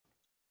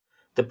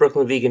The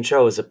Brooklyn Vegan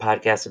Show is a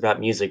podcast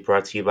about music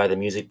brought to you by the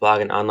music blog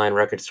and online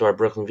record store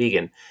Brooklyn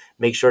Vegan.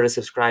 Make sure to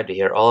subscribe to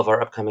hear all of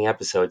our upcoming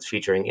episodes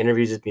featuring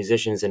interviews with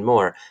musicians and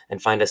more,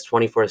 and find us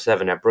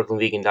 24/7 at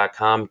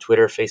brooklynvegan.com,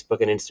 Twitter, Facebook,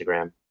 and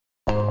Instagram.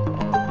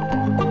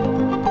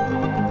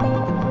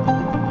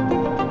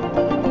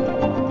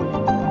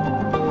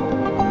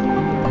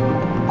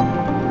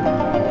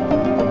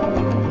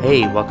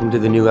 Hey, welcome to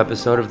the new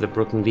episode of the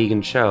Brooklyn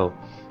Vegan Show.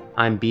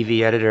 I'm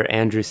BV editor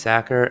Andrew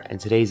Sacker, and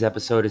today's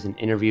episode is an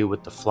interview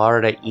with the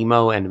Florida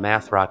emo and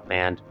math rock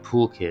band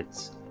Pool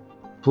Kids.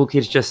 Pool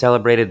Kids just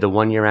celebrated the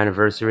one-year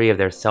anniversary of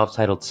their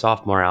self-titled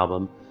sophomore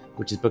album,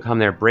 which has become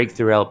their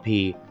breakthrough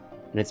LP,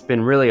 and it's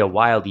been really a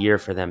wild year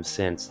for them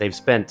since. They've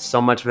spent so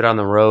much of it on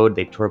the road,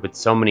 they've toured with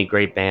so many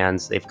great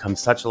bands, they've come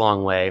such a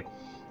long way,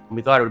 and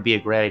we thought it would be a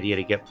great idea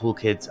to get Pool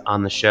Kids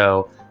on the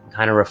show and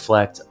kind of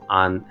reflect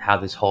on how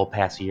this whole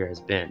past year has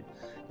been.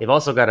 They've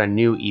also got a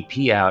new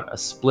EP out, a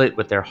split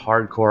with their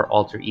hardcore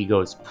alter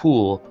egos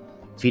Pool,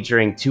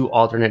 featuring two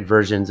alternate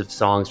versions of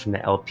songs from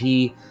the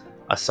LP,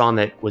 a song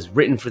that was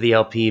written for the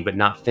LP but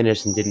not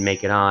finished and didn't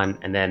make it on,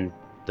 and then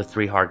the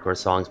three hardcore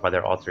songs by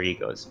their alter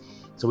egos.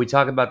 So we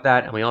talk about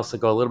that, and we also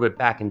go a little bit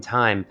back in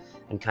time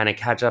and kind of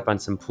catch up on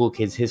some Pool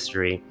Kids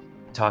history,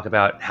 talk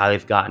about how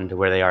they've gotten to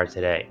where they are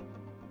today.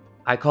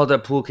 I called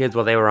up Pool Kids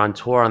while they were on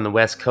tour on the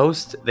West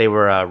Coast. They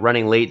were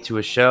running late to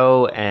a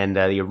show, and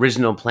the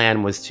original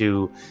plan was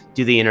to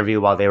do the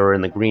interview while they were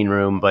in the green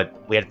room, but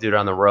we had to do it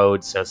on the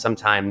road, so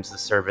sometimes the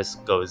service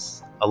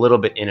goes a little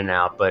bit in and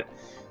out, but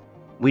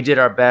we did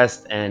our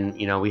best, and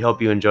we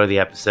hope you enjoy the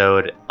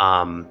episode.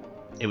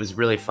 It was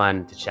really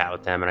fun to chat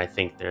with them, and I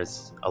think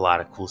there's a lot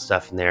of cool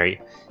stuff in there,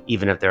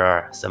 even if there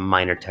are some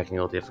minor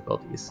technical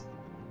difficulties.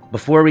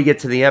 Before we get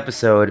to the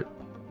episode,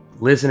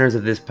 listeners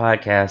of this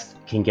podcast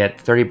can get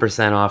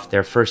 30% off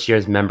their first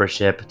year's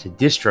membership to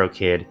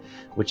DistroKid,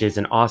 which is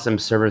an awesome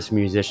service for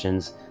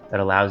musicians that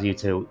allows you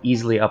to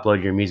easily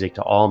upload your music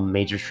to all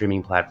major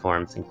streaming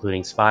platforms,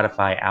 including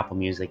Spotify, Apple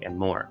Music, and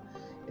more.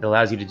 It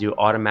allows you to do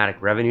automatic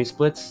revenue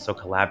splits, so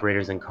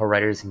collaborators and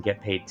co-writers can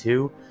get paid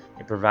too.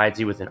 It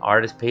provides you with an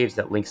artist page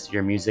that links to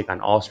your music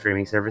on all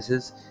streaming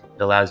services.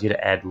 It allows you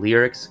to add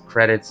lyrics,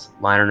 credits,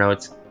 liner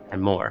notes,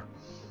 and more.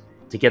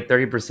 To get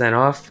 30%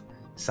 off,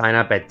 sign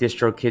up at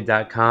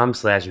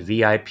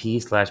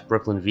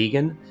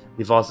distrokid.com/VIP/BrooklynVegan.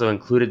 We've also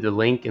included the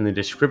link in the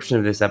description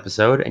of this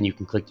episode, and you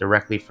can click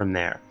directly from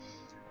there.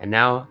 And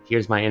now,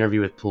 here's my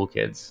interview with Pool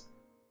Kids.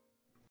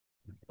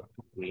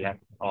 We have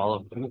all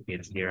of Pool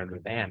Kids here in the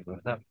band.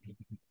 What's up?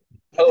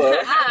 Hello.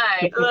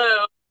 Hi.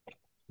 Hello.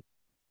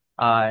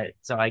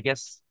 So I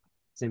guess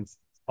since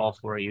all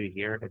four of you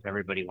here, if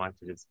everybody wants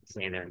to just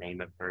say their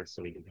name at first,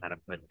 so we can kind of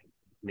put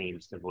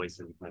names to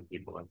voices when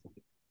people.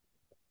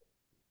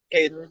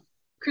 Hayden.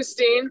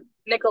 Christine.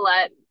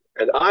 Nicolette.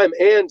 And I'm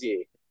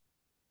Andy.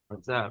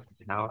 What's up?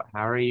 How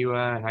are you?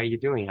 How are you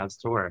doing? How's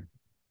tour?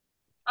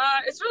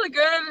 It's really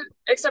good,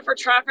 except for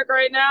traffic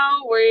right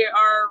now. We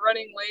are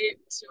running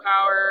late to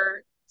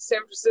our San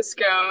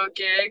Francisco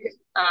gig.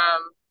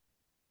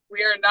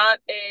 We are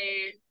not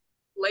a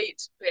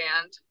late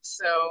band,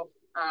 so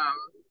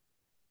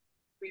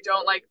we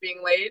don't like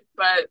being late,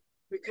 but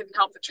we couldn't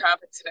help the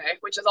traffic today,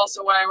 which is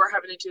also why we're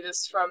having to do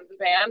this from the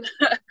van.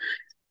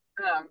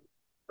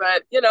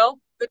 But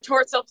the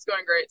tour itself is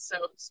going great,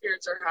 so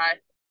spirits are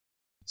high.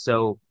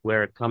 So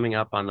we're coming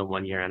up on the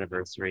one-year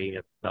anniversary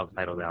of the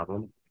self-titled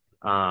album.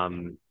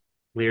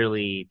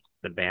 Clearly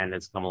the band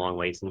has come a long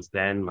way since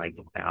then. Like,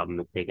 the album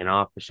has taken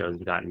off, the shows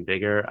have gotten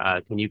bigger.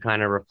 Can you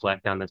kind of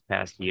reflect on this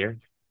past year?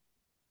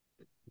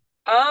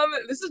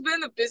 This has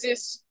been the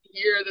busiest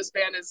year this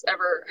band has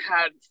ever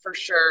had for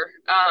sure.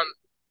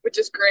 Which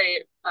is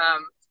great.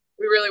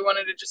 We really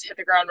wanted to just hit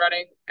the ground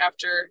running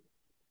after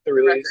The the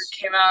record release.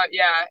 came out,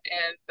 yeah,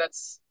 and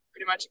that's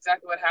pretty much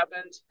exactly what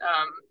happened.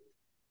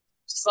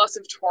 Just lots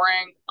of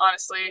touring,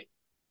 honestly.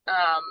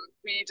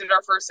 We did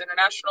our first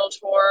international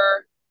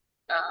tour,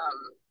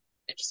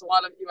 and just a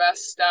lot of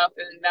US stuff,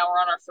 and now we're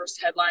on our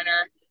first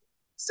headliner.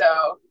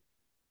 So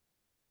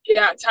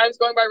yeah, time's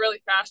going by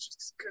really fast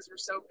just because we're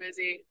so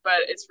busy, but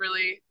it's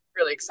really,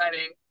 really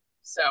exciting.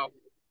 So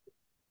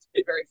it's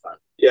been very fun.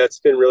 Yeah, it's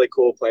been really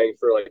cool playing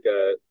for like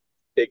a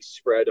big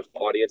spread of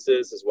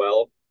audiences as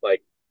well.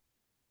 Like,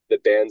 the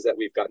bands that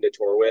we've gotten to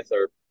tour with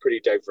are pretty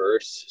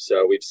diverse.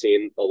 So we've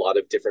seen a lot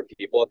of different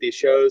people at these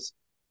shows.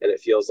 And it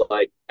feels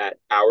like at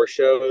our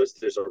shows,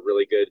 there's a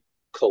really good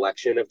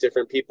collection of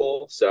different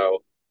people.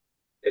 So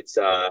it's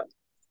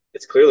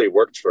clearly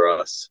worked for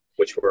us,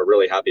 which we're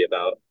really happy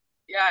about.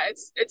 Yeah,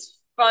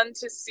 it's fun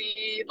to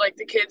see like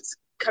the kids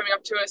coming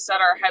up to us at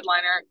our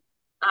headliner.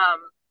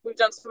 We've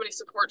done so many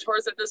support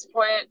tours at this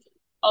point.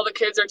 All the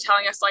kids are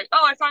telling us like,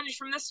 "Oh, I found you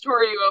from this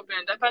tour you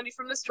opened. I found you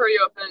from this tour you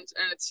opened,"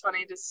 and it's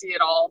funny to see it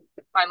all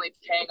finally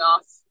paying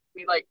off.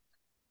 We like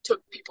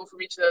took people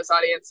from each of those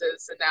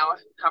audiences and now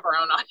have our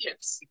own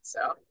audience,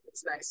 so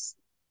it's nice.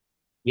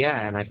 Yeah,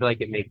 and I feel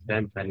like it makes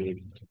sense. I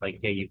mean,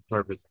 like, yeah, you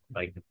toured with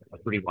like a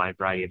pretty wide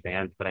variety of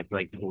bands, but I feel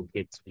like Cool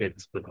Kids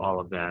fits with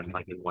all of them,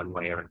 like in one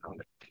way or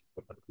another.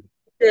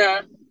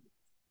 Yeah.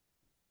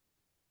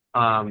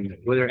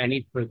 Were there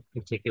any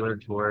particular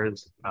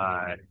tours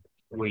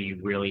where you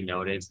really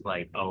noticed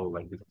like, oh,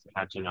 like this is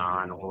catching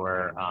on,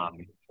 or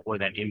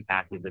that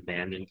impacted the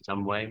band in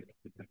some way?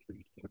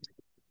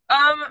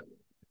 Um,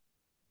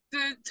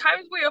 the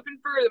times we opened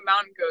for the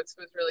Mountain Goats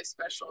was really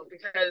special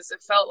because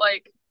it felt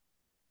like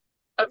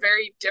a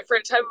very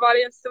different type of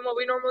audience than what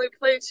we normally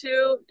play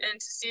to, and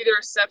to see the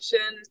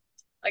reception,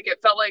 like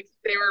it felt like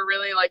they were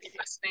really like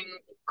listening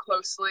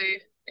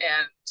closely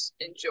and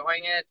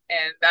enjoying it,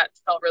 and that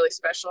felt really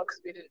special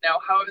because we didn't know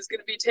how it was going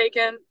to be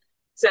taken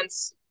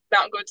since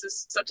Mountain Goats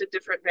is such a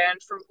different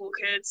band from Cool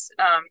Kids.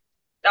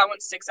 That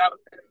one sticks out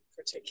in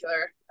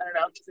particular. I don't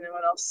know. Does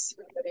anyone else?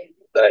 Anybody?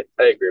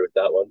 I agree with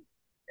that one.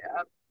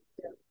 Yeah,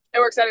 yeah.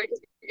 And we're excited because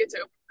we get to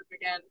open up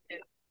again in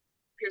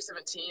Pier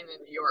 17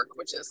 in New York,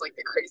 which is like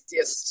the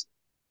craziest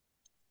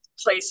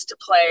place to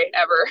play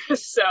ever.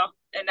 So,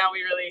 and now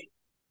we really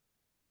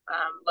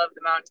love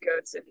the Mountain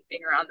Goats and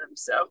being around them.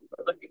 So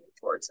we're looking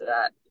forward to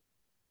that.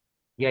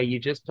 Yeah, you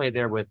just played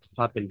there with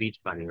Pup and Beach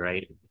Bunny,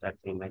 right? That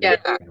thing that Yeah.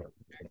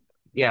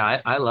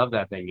 Yeah, I love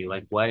that venue.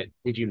 Like, what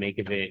did you make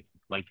of it,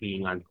 like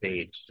being on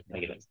stage?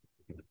 Like, It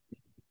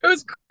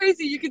was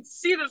crazy. You could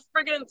see the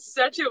friggin'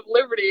 Statue of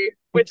Liberty,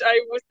 which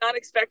I was not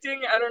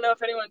expecting. I don't know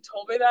if anyone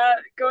told me that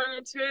going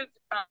into it.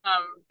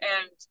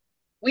 And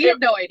we had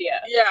no idea.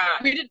 Yeah,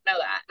 we didn't know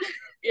that.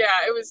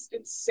 Yeah, it was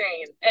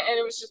insane, and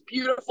it was just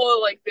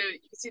beautiful. Like you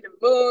could see the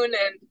moon,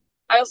 and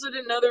I also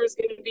didn't know there was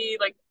going to be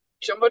like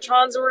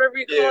jumbotrons or whatever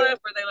you call it,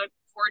 where they like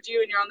record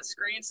you and you're on the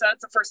screen. So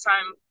that's the first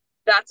time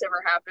that's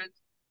ever happened,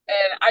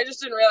 and I just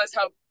didn't realize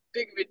how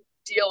big of a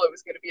deal it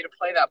was going to be to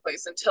play that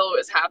place until it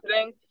was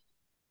happening.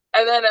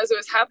 And then as it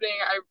was happening,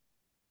 I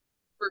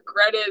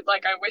regretted,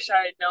 like, I wish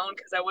I had known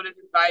because I would have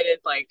invited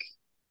like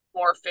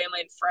more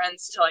family and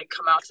friends to like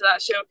come out to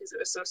that show because it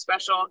was so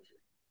special.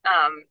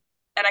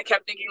 And I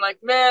kept thinking like,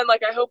 man,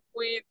 like I hope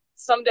we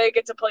someday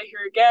get to play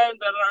here again,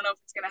 but I don't know if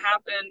it's gonna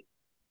happen.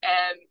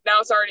 And now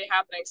it's already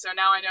happening, so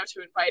now I know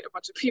to invite a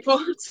bunch of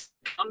people.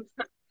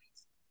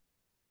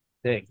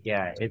 sick.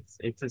 Yeah,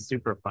 it's a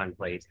super fun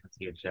place to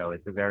see a show.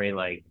 It's a very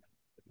like,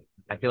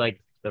 I feel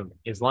like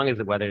as long as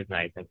the weather's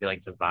nice, I feel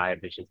like the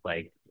vibe is just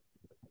like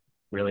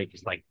really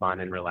just like fun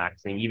and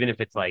relaxing. Even if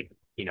it's like,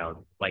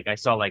 like I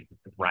saw like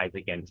Rise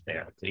Against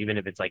there. So even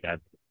if it's like a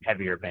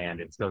heavier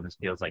band, it still just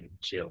feels like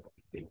chill.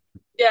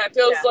 Yeah, it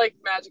feels like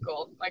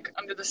magical, like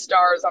under the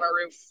stars on a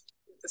roof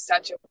with the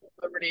Statue of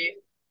Liberty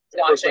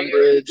watching.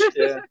 Brooklyn Bridge,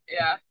 yeah.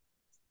 Yeah.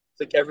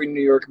 It's like every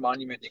New York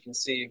monument you can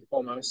see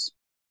almost.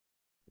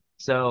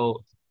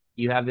 So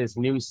you have this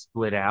new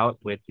split out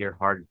with your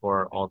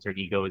hardcore alter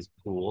ego is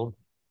Pool.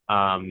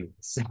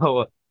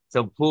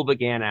 So Pool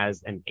began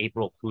as an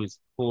April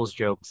Fool's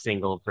joke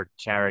single for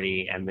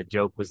charity, and the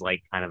joke was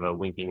like kind of a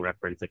winking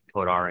reference to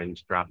Code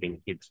Orange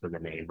dropping kids for the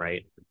name,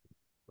 right?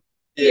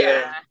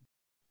 Yeah.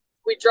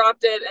 We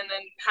dropped it and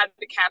then had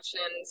the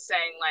caption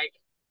saying like,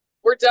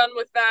 we're done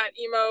with that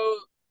emo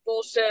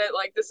bullshit.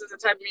 Like this is the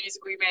type of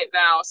music we make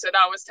now. So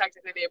that was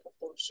technically the April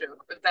Fool's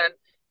joke. But then,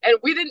 and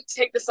we didn't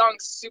take the song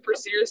super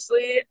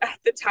seriously at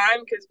the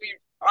time because we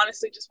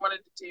honestly just wanted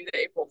to do the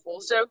April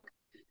Fool's joke.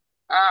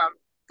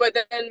 But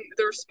then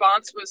the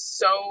response was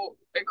so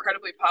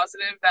incredibly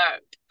positive that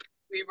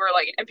we were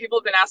like, and people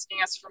have been asking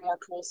us for more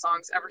Pool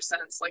songs ever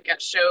since, like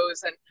at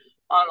shows and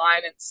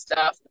online and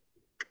stuff.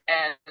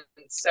 And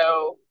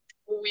so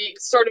we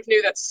sort of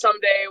knew that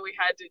someday we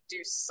had to do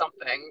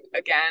something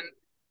again.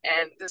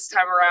 And this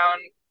time around,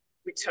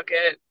 we took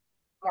it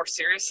more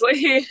seriously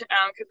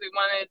because we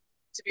wanted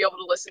to be able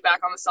to listen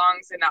back on the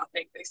songs and not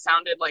think they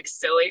sounded like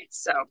silly.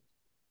 So,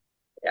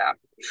 yeah.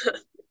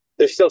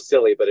 They're still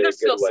silly, but in They're a good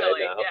still way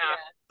silly, now. yeah.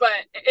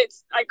 But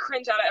I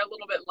cringe at it a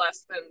little bit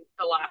less than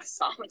the last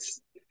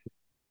songs.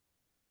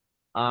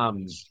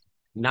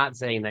 Not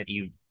saying that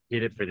you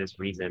did it for this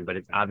reason, but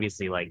it's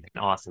obviously like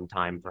an awesome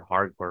time for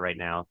hardcore right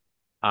now.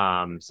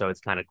 So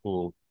it's kind of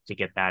cool to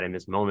get that in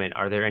this moment.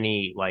 Are there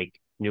any like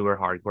newer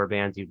hardcore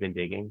bands you've been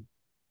digging?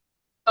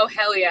 Oh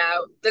hell yeah.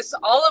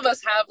 All of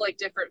us have like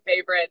different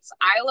favorites.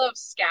 I love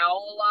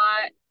Scowl a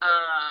lot.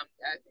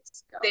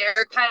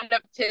 They're kind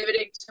of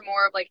pivoting to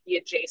more of like the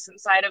adjacent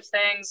side of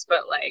things,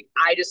 but like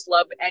I just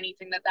love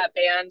anything that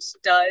band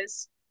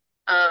does.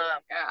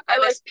 I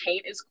like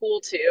Paint is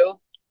cool too.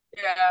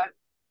 Yeah.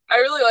 I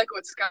really like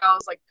what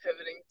Scowl's like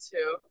pivoting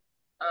to.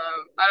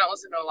 I don't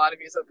listen to a lot of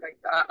music like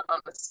that,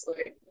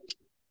 honestly.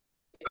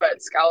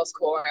 But Scowl's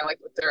cool and I like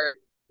what they're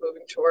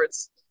moving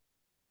towards.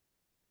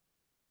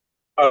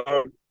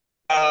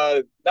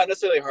 Not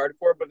necessarily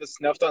hardcore, but the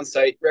Snuffed on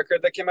Sight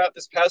record that came out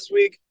this past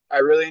week, I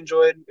really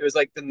enjoyed. It was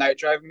like the night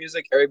drive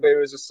music. Everybody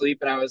was asleep,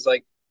 and I was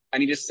like, I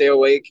need to stay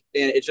awake,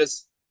 and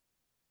it's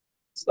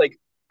like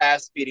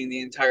ass beating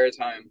the entire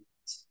time.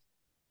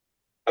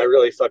 I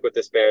really fuck with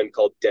this band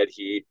called Dead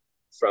Heat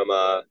from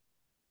I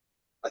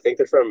think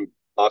they're from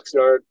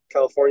Oxnard,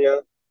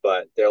 California,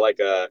 but they're like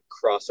a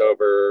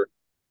crossover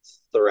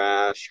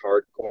thrash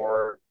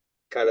hardcore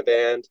kind of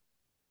band,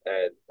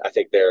 and I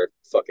think they're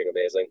fucking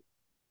amazing.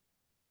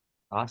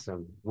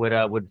 Awesome.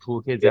 Would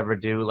Pool Kids ever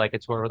do like a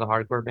tour with a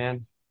hardcore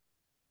band?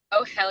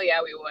 Oh, hell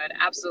yeah, we would.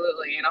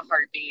 Absolutely, in a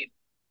heartbeat.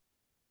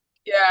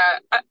 Yeah.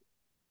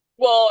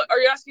 Well, are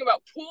you asking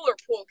about Pool or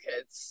Pool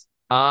Kids?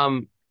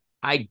 Um,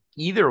 I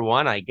either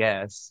one, I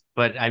guess.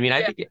 But I mean,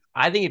 Yeah,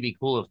 I think it'd be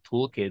cool if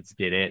Pool Kids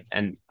did it,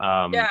 and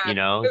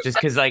yeah. just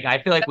because like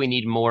I feel like we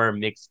need more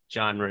mixed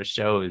genre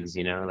shows,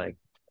 like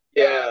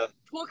Yeah, Yeah.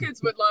 Pool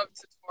Kids would love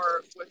to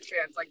tour with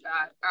fans like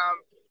that.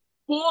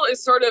 Pool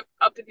is sort of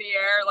up in the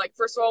air. Like,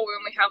 first of all, we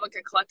only have like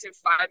a collective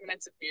 5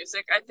 minutes of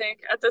music, I think,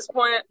 at this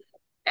point.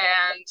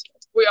 And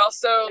we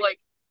also, like,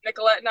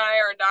 Nicolette and I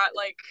are not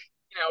like,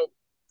 you know,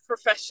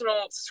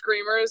 professional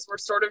screamers. We're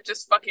sort of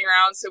just fucking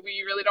around. So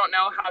we really don't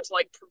know how to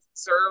like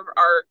preserve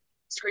our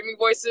screaming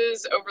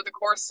voices over the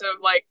course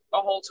of like a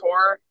whole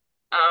tour.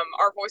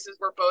 Our voices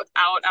were both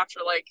out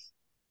after like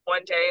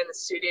one day in the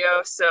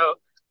studio. So,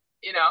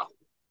 you know,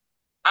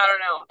 I don't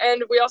know.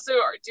 And we also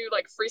do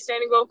like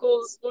freestanding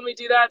vocals when we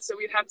do that. So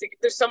we'd have to,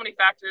 there's so many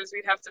factors.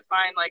 We'd have to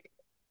find like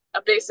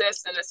a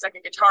bassist and a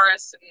second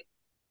guitarist and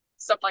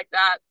stuff like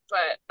that.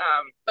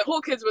 But Pool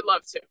Kids would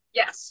love to.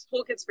 Yes,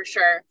 Pool Kids for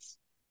sure.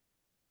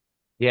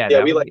 yeah, Yeah,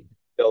 that we would like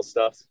Bill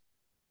stuff.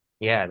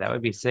 yeah, that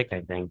would be sick,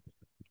 I think.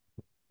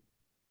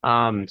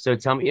 So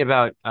tell me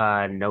about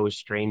No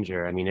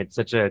Stranger. I mean, it's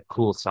such a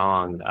cool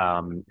song.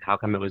 How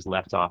come it was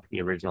left off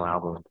the original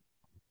album?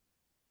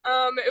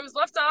 It was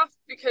left off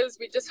because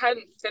we just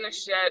hadn't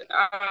finished it.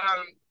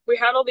 We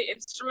had all the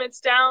instruments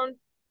down,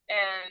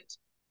 and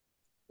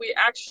we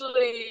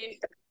actually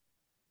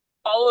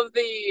all of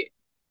the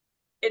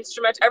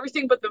instrument,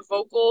 everything but the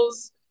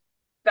vocals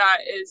that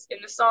is in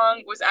the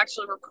song was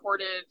actually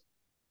recorded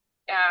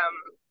um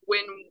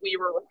when we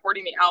were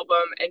recording the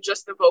album, and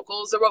just the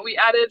vocals are what we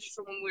added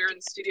from when we were in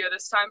the studio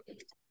this time.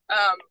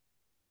 Um,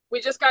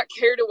 we just got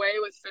carried away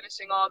with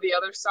finishing all the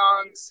other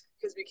songs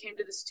because we came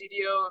to the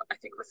studio, I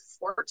think, with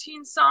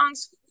 14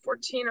 songs,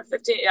 14 or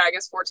 15. Yeah, I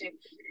guess 14.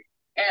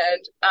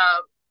 And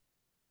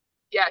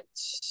yeah,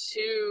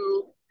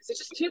 two. Is it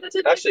just two that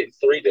did? Actually,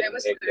 three didn't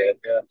was make three. it.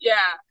 Yeah.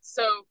 Yeah,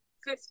 so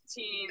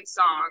 15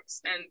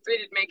 songs, and three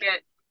didn't make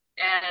it.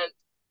 And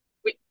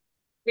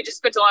we just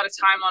spent a lot of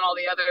time on all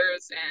the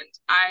others, and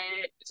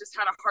I just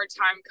had a hard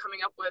time coming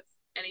up with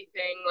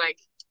anything like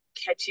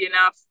catchy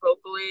enough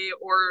vocally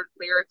or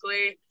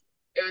lyrically.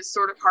 It was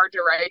sort of hard to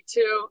write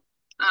to.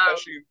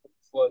 Especially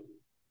Flood.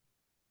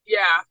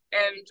 Yeah,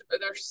 and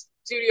their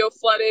studio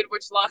flooded,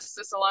 which lost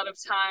us a lot of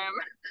time.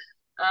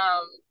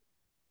 Um,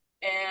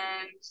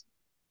 and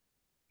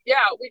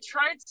yeah, we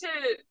tried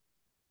to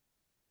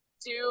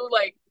do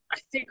like, I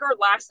think our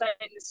last night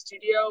in the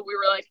studio, we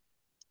were like,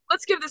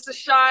 let's give this a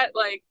shot.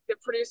 Like, the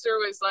producer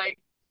was like,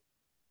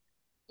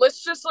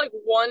 let's just like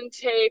one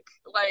take,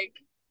 like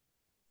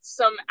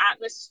some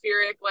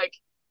atmospheric, like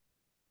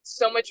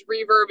so much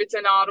reverb, it's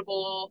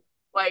inaudible,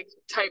 like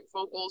type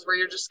vocals where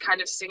you're just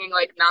kind of singing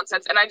like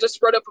nonsense. And I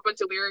just wrote up a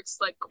bunch of lyrics,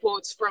 like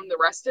quotes from the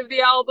rest of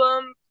the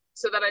album,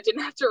 so that I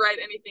didn't have to write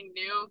anything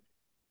new.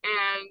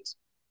 And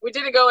we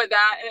didn't go with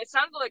that, and it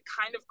sounded like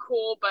kind of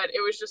cool, but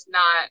it was just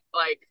not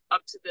like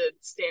up to the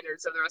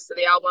standards of the rest of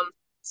the album.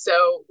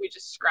 So we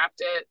just scrapped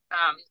it.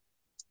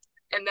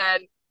 And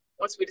then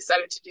once we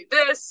decided to do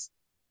this,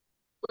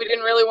 we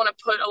didn't really want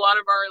to put a lot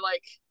of our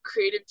like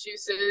creative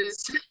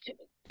juices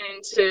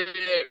into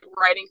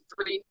writing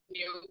three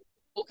new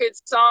Cool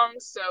Kids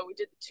songs. So we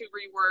did the two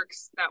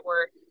reworks that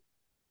were,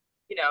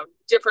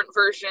 different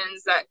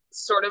versions that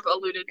sort of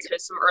alluded to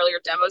some earlier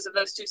demos of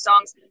those two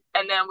songs.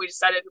 And then we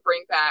decided to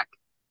bring back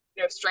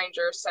No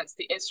Stranger since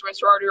the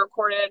instruments were already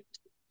recorded.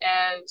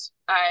 And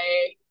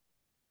I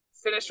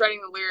finished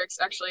writing the lyrics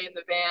actually in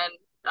the van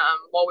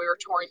while we were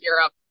touring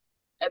Europe.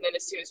 And then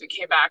as soon as we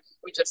came back,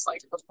 we just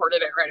like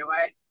recorded it right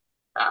away.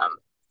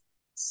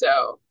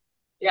 So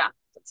yeah,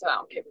 that's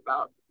how it came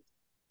about.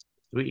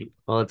 Sweet.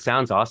 Well, it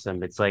sounds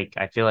awesome. It's like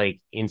I feel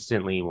like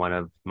instantly one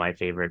of my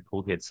favorite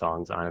Pool Kids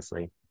songs,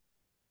 honestly.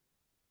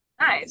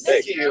 Nice.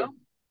 Thank you.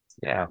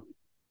 Yeah.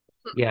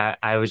 Yeah,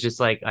 I was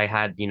just like I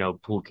had,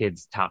 Pool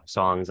Kids top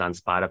songs on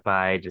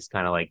Spotify, just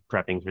kind of like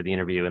prepping for the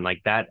interview, and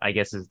like that I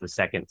guess is the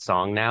second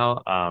song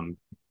now.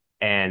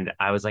 And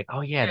I was like, oh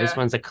yeah, this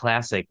one's a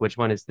classic. Which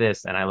one is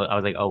this? And I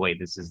was like, oh wait,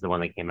 this is the one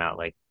that came out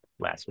like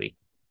last week.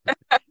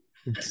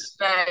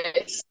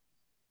 Nice.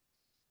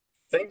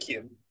 Thank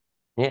you.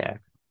 Yeah.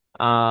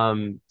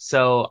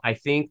 So I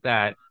think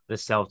that the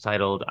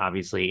self-titled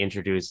obviously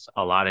introduced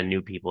a lot of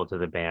new people to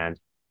the band.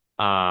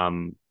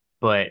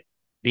 But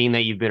being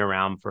that you've been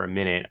around for a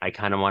minute, I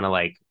kind of want to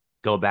like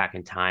go back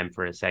in time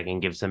for a second,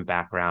 give some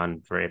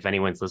background for if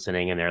anyone's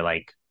listening and they're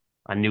like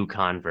a new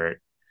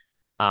convert,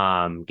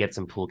 get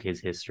some Pool Kids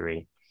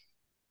history.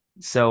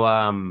 So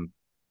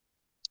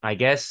I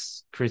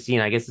guess Christine,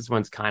 I guess this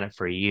one's kind of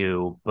for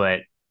you,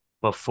 but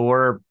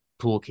before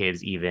Pool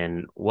Kids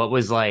even, what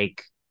was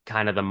like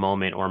kind of the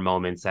moment or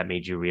moments that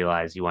made you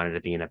realize you wanted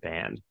to be in a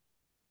band?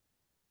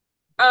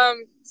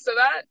 So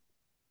that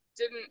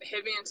didn't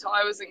hit me until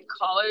I was in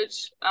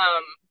college.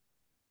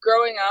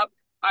 Growing up,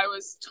 I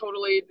was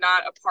totally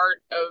not a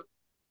part of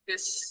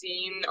this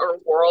scene or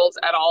world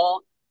at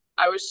all.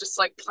 I was just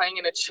like playing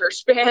in a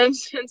church band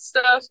and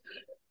stuff.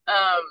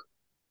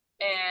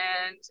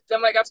 And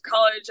then when I got to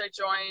college, I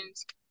joined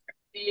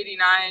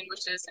B89,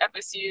 which is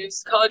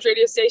FSU's college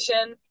radio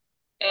station.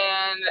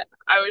 And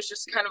I was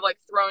just kind of like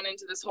thrown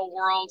into this whole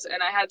world,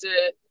 and I had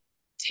to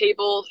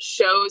table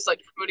shows like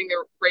promoting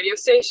the radio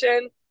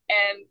station.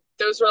 And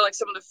those were like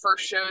some of the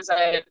first shows I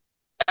had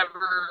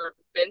ever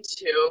been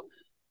to.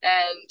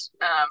 And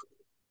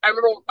I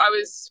remember I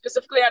was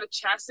specifically at a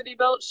Chastity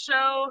Belt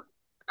show,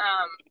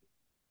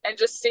 and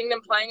just seeing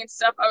them playing and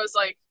stuff. I was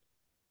like,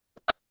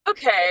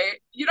 okay,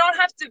 you don't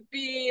have to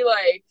be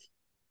like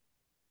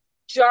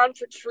John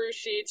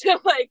Petrucci to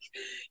like,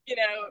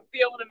 be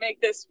able to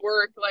make this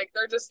work. Like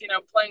they're just,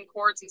 playing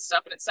chords and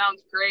stuff, and it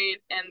sounds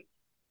great. And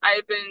I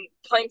had been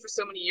playing for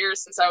so many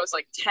years since I was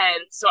like 10.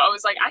 So I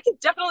was like, I can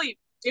definitely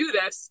do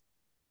this.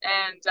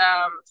 And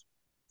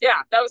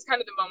yeah, that was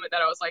kind of the moment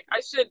that I was like, I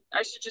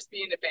should just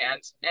be in a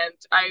band. And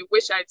I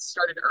wish I'd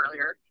started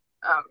earlier.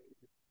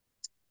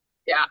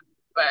 Yeah,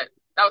 but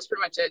that was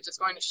pretty much it. Just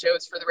going to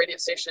shows for the radio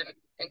station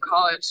in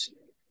college.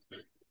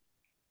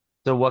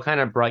 So what kind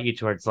of brought you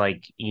towards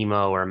like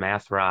emo or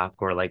math rock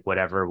or like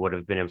whatever would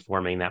have been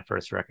informing that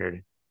first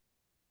record?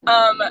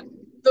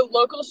 The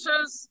local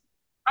shows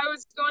I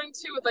was going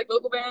to with like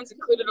local bands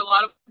included a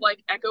lot of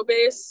like Echo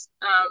Bass,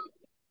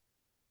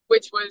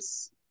 which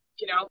was,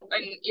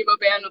 an emo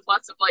band with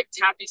lots of like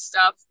tappy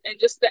stuff, and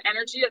just the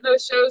energy at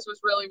those shows was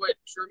really what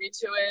drew me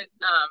to it.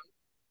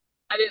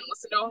 I didn't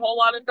listen to a whole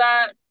lot of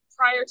that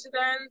prior to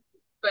then,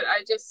 but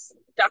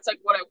that's like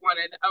what I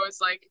wanted. I was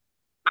like,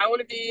 I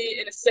want to be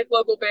in a sick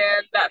local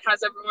band that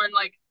has everyone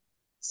like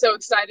so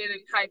excited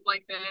and hyped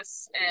like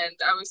this. And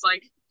I was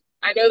like,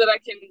 I know that I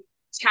can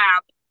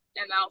tap,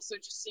 and that also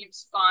just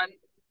seems fun.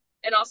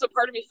 And also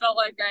part of me felt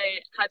like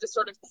I had to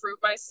sort of prove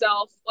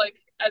myself, like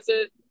as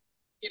a,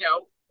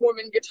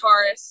 woman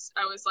guitarist.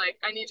 I was like,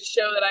 I need to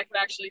show that I can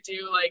actually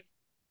do like,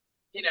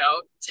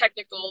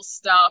 technical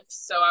stuff.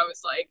 So I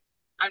was like,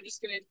 I'm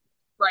just going to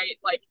write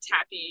like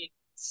tappy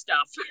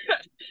stuff.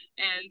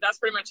 And that's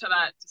pretty much how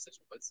that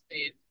decision was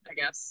made, I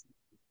guess.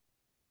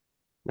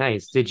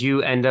 Nice. Did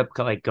you end up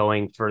like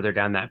going further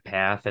down that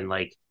path and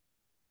like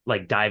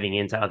diving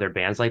into other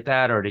bands like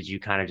that, or did you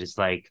kind of just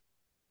like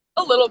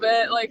a little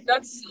bit? Like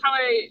that's how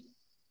I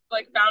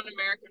like found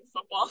American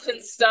football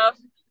and stuff.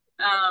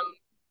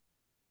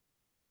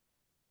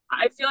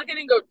 I feel like I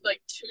didn't go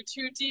like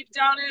too deep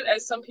down it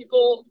as some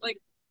people like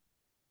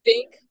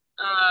think,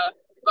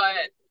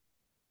 but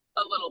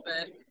a little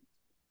bit.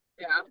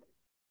 Yeah.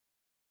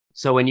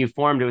 So when you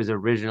formed, it was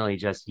originally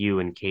just you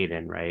and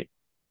Caden, right?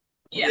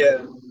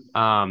 Yeah.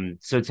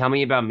 So tell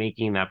me about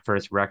making that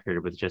first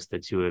record with just the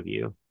two of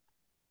you.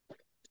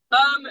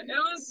 It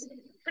was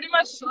pretty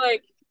much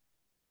like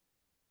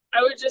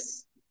I would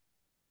just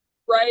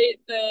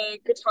write the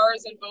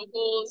guitars and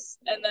vocals,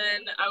 and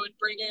then I would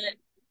bring it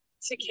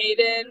to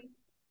Caden,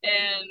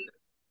 and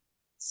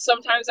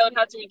sometimes I would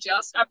have to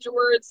adjust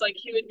afterwards. Like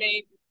he would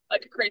make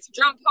like a crazy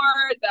drum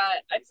part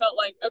that I felt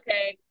like,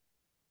 okay,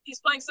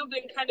 he's playing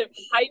something kind of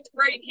hyped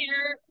right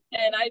here,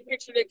 and I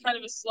pictured it kind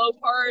of a slow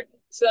part.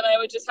 So then I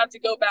would just have to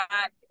go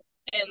back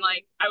and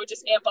like I would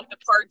just amp up the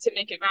part to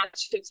make it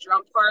match his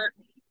drum part.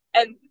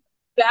 And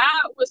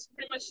that was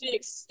pretty much the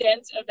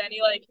extent of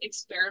any like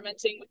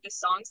experimenting with the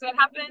songs that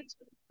happened.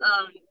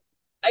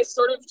 I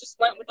sort of just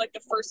went with like the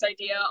first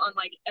idea on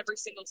like every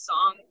single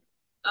song.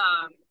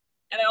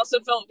 And I also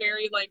felt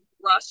very like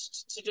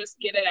rushed to just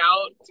get it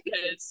out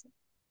because,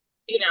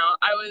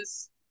 I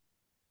was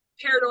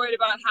paranoid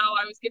about how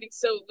I was getting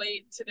so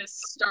late to this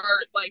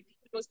start. Like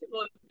most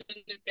people have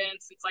been in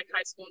bands since like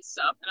high school and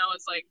stuff. And I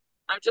was like,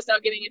 I'm just now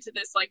getting into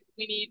this, like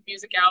we need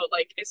music out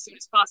like as soon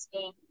as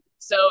possible.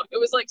 So it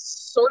was like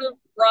sort of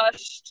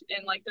rushed,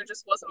 and like there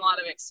just wasn't a lot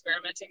of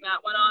experimenting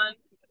that went on.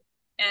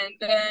 And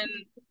then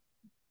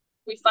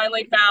we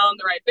finally found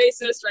the right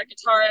bassist, right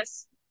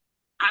guitarist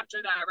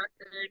after that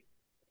record.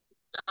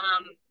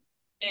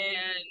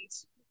 And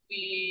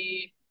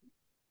we,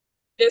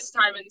 this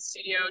time in the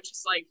studio,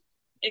 just like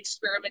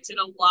experimented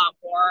a lot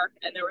more.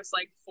 And there was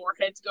like 4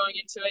 heads going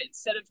into it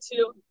instead of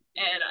 2.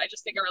 And I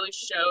just think it really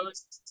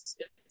shows.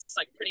 It's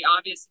like pretty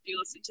obvious if you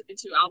listen to the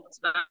 2 albums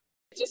back.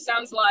 It just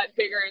sounds a lot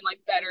bigger and like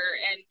better.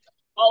 And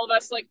all of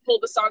us like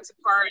pulled the songs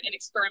apart and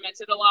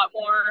experimented a lot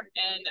more.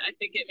 And I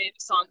think it made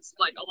the songs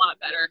like a lot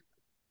better.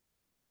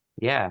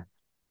 Yeah.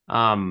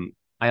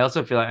 I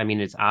also feel like, I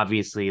mean, it's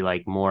obviously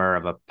like more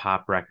of a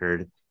pop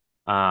record.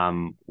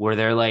 Were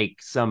there like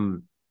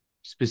some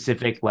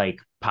specific like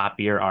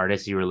poppier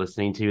artists you were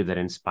listening to that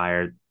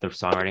inspired the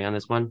songwriting on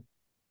this one?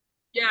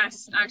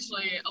 Yes,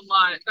 actually a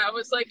lot. That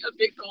was like a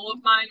big goal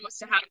of mine, was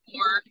to have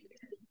more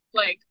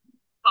like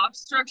pop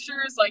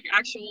structures, like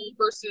actual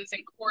verses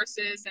and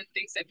choruses and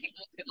things that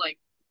people could like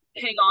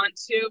hang on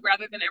to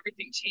rather than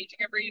everything changing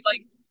every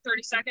like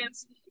 30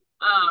 seconds.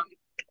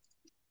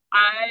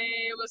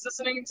 I was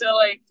listening to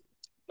like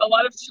a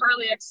lot of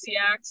Charlie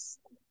XCX.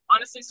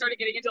 Honestly, started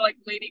getting into like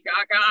Lady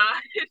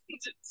Gaga and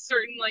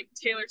certain like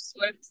Taylor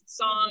Swift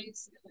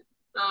songs.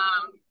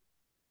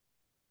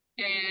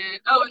 And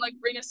like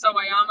Rina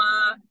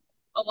Sawayama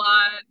a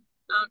lot.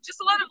 Just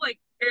a lot of like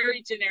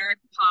very generic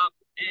pop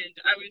and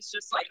I was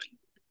just like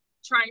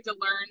trying to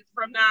learn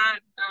from that.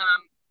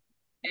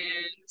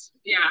 And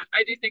yeah,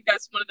 I do think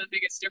that's one of the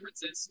biggest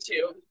differences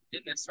too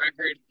in this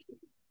record.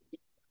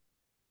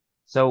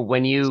 So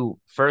when you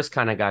first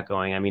kind of got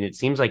going, I mean, it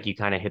seems like you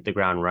kind of hit the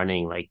ground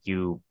running. Like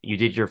you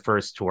did your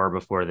first tour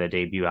before the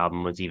debut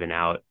album was even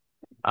out.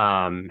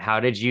 How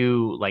did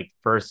you like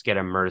first get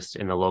immersed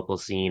in the local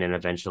scene and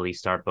eventually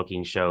start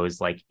booking shows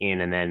like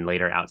in and then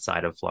later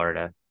outside of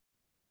Florida?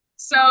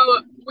 So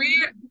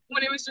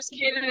when it was just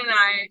Kaden and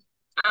I,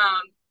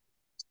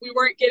 we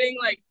weren't getting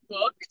like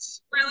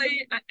booked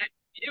really.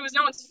 It was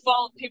no one's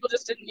fault. People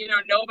just didn't,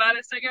 know about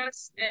us, I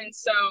guess. And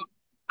so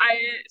I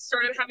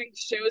started having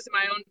shows in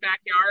my own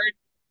backyard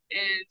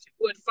and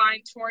would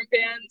find touring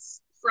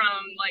bands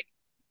from like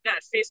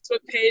that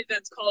Facebook page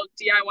that's called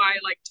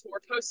DIY like tour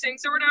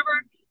postings or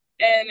whatever.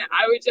 And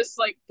I would just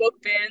like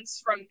book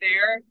bands from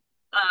there,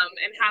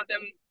 and have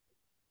them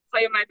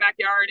play in my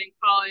backyard in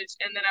college.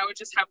 And then I would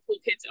just have Pool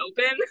Kids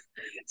open.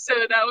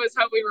 So that was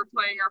how we were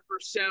playing our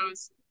first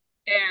shows.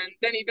 And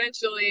then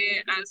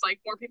eventually, as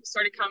like more people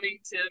started coming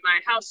to my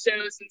house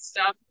shows and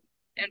stuff,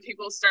 and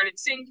people started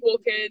seeing Pool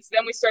Kids,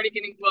 then we started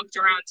getting booked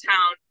around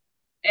town.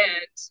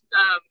 And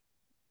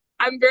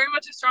I'm very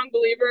much a strong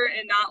believer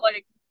in not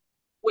like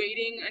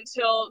waiting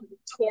until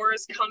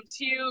tours come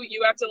to you.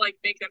 You have to like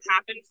make them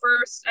happen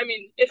first. I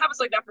mean, it happens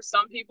like that for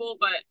some people,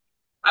 but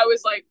I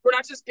was like, we're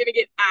not just gonna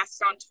get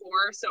asked on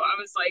tour. So I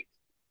was like,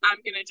 I'm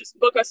gonna just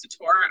book us a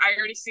tour. I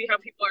already see how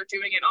people are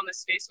doing it on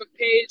this Facebook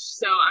page,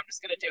 so I'm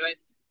just gonna do it.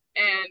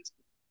 And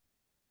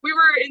we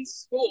were in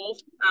school.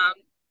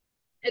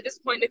 At this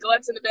point,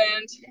 Nicolette's in the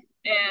band,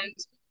 and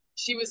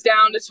she was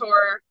down to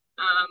tour.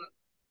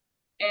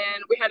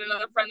 And we had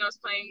another friend that was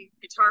playing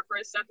guitar for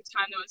us at the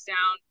time that was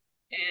down.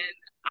 And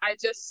I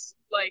just,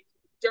 like,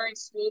 during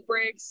school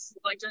breaks,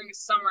 like during the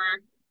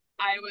summer,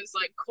 I was,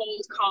 like,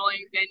 cold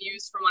calling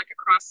venues from, like,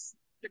 across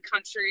the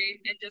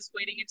country and just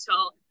waiting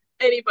until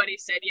anybody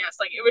said yes.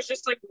 Like, it was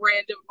just, like,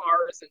 random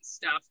bars and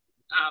stuff.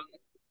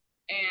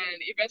 And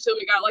eventually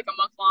we got, like, a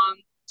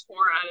month-long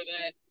tour out of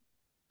it.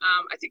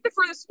 I think the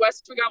furthest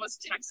west we got was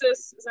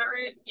Texas. Is that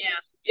right? Yeah.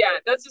 Yeah,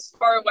 that's as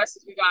far west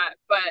as we got.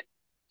 But,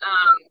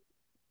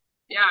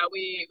 yeah,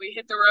 we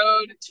hit the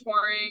road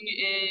touring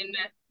in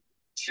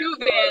two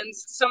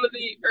vans,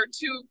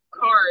 two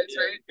cars,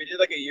 Yeah, right? we did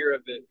like a year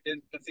of it. We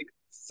did, I think,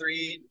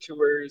 3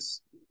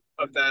 tours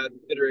of that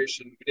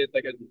iteration. We did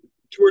like a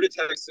tour to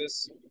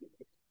Texas,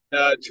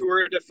 a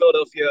tour to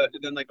Philadelphia,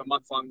 and then like a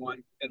month-long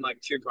one in like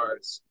 2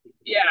 cars.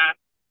 Yeah,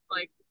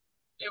 like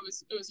it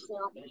was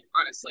horrible,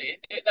 honestly.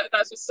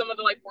 That's just some of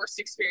the like worst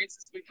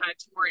experiences we've had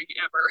touring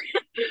ever,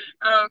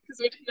 because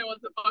we didn't know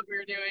what the fuck we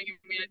were doing, and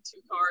we had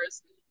 2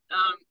 cars.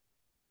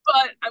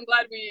 But I'm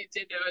glad we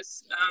did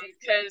those,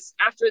 because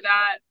after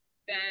that,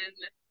 then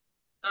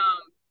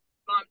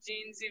Mom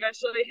Jeans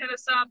eventually hit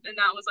us up, and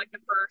that was like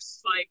the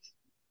first like,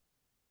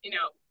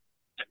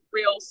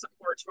 real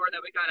support tour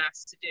that we got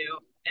asked to do.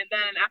 And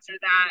then after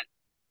that,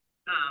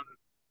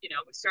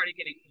 we started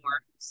getting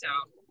more. So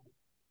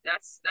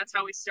that's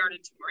how we started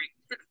touring.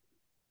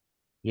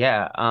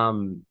 Yeah.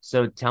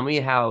 So tell me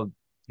how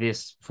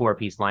this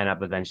 4-piece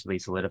lineup eventually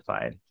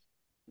solidified.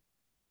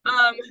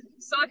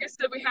 So like I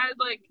said, we had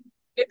like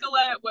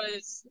Nicolette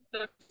was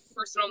the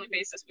first and only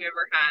bassist we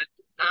ever had.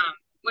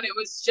 When it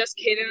was just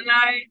Kaden and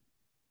I,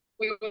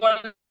 we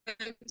wanted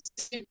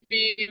to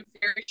be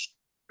very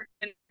sure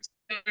and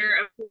clear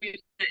of who we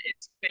let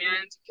into the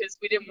band, because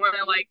we didn't want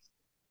to like.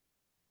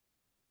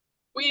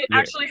 We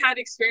actually had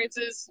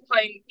experiences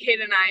playing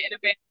Kaden and I in a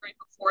band right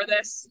before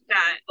this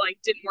that like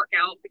didn't work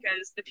out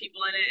because the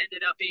people in it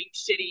ended up being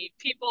shitty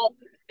people,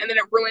 and then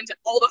it ruined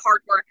all the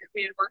hard work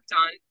we had worked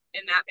on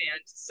in that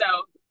band. So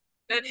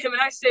then him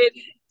and I stayed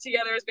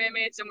together as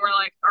bandmates, and we're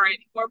like, all right,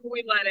 whoever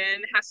we let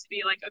in has to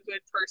be like a good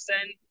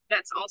person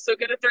that's also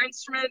good at their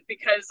instrument,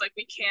 because like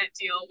we can't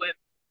deal with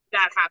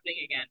that happening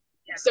again.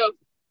 Yeah. So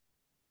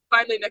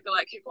finally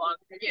Nicolette came along.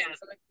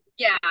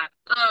 Yeah.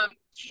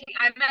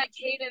 I met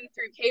Kaden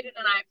through Kaden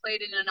and I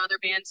played in another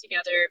band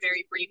together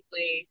very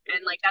briefly,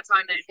 and like that's how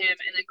I met him.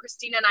 And then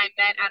Christina and I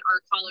met at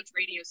our college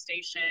radio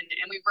station,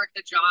 and we worked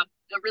a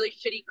really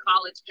shitty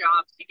college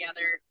job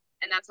together,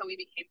 and that's how we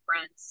became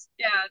friends.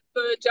 Yeah,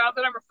 the job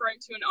that I'm referring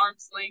to in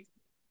arm's length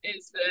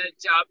is the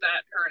job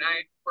that her and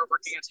I were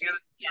working on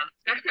together. Yeah.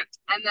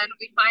 And then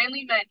we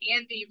finally met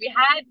Andy. We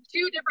had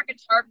 2 different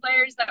guitar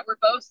players that were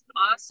both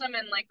awesome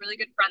and like really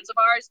good friends of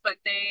ours, but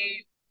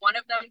one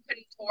of them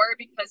couldn't tour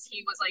because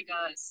he was like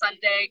a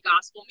Sunday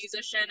gospel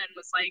musician and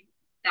was like,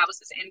 that was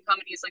his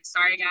income. And he's like,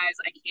 sorry guys,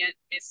 I can't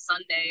miss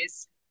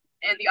Sundays.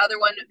 And the other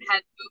one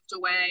had moved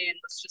away and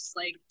was just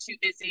like too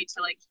busy to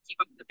like keep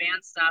up with the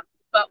band stuff.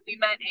 But we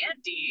met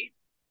Andy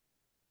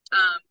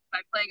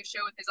by playing a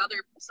show with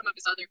some of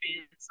his other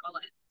bands. I'll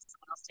let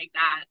someone else take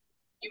that.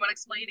 You want to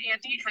explain,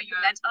 Andy, how you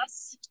met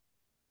us?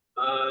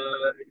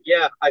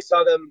 Yeah, I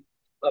saw them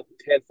a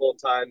handful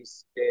of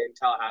times in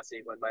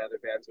Tallahassee when my other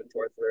bands would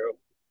tour through.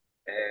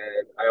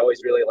 And I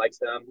always really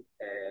liked them,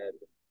 and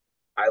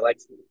I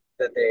liked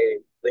that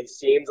they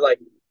seemed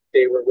like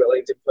they were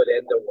willing to put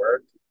in the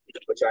work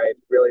which I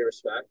really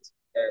respect.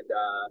 And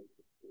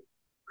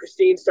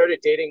Christine started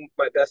dating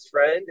my best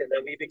friend, and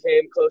then we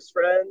became close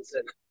friends.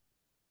 And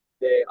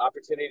the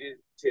opportunity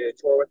to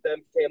tour with them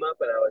came up,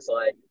 and I was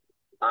like,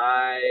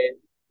 I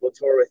will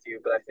tour with you,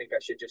 but I think I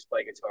should just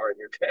play guitar in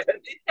your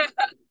band.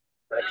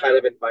 I kind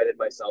of invited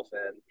myself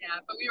in. Yeah,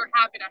 but we were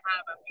happy to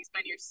have him. He's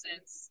been here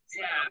since.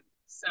 Yeah,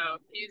 so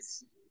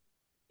he's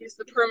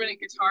the permanent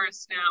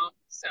guitarist now.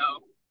 So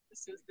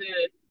this is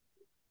the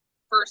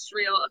first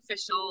real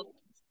official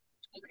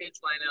Page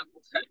lineup.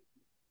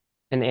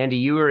 And Andy,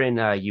 you were in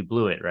You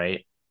Blew It,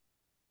 right?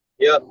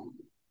 Yeah.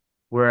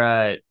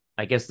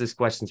 I guess this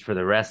question's for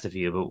the rest of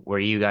you, but were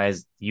you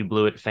guys You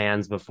Blew It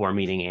fans before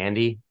meeting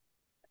Andy?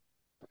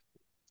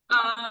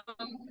 I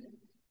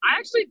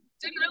actually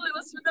didn't really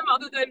listen to them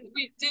other than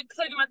we did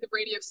play them at the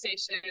radio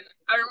station.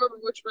 I don't remember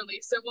which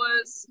release it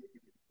was,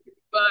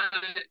 but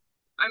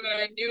I mean,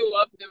 I knew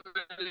of them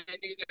and I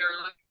knew they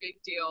were like a big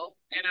deal,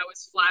 and I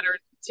was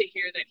flattered to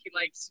hear that he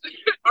liked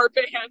our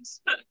band.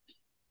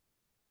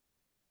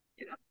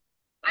 Yeah.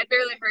 I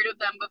barely heard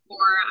of them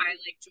before I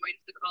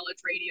joined the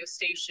college radio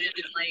station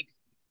and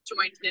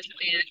joined this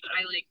band.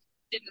 I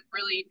didn't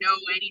really know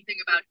anything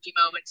about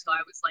emo until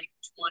I was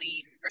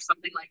 20 or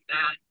something like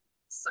that.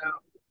 So,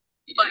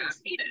 but I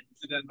hate it.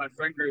 And then my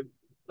friend group,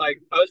 I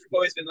was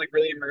always been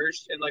really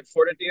immersed in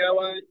Florida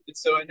DIY, and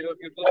so I knew a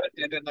few people.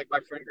 And then my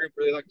friend group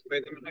really liked to play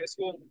them in high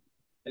school,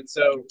 and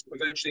so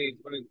eventually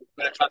when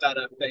I found out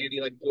that Andy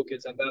Cool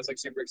Kids, I thought it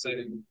was super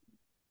exciting.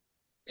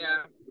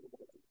 Yeah.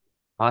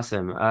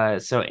 Awesome.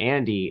 So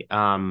Andy,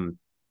 I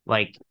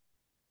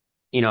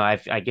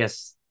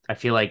guess I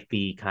feel like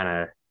the kind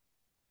of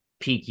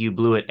peak You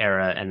Blew It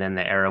era and then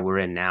the era we're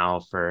in now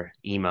for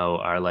emo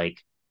are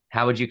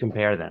how would you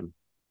compare them?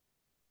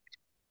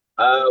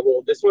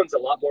 Well, this one's a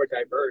lot more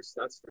diverse,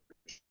 that's for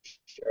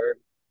sure.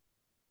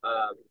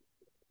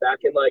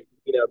 Back in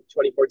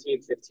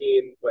 2014,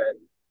 15, when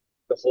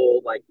the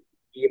whole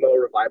emo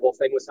revival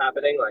thing was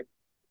happening,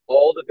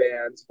 all the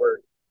bands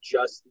were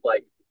just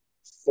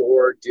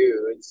 4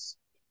 dudes,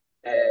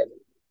 and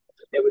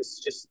it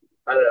was just,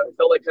 I don't know, it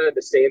felt like kind of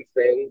the same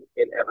thing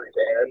in every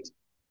band.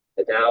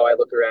 And now I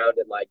look around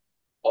and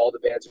all the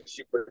bands are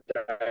super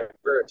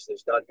diverse.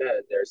 There's not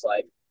men. There's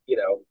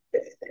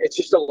it's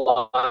just a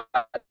lot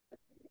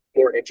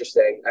more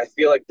interesting. I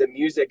feel like the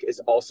music is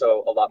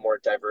also a lot more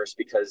diverse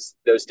because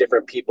those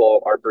different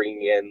people are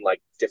bringing in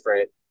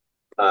different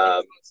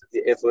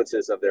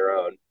influences of their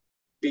own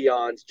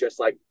beyond just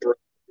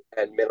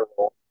and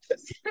mineral.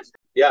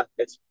 Yeah,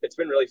 it's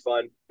been really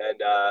fun,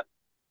 and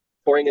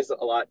touring is a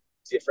lot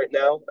different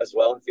now as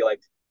well. I feel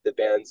like the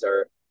bands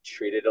are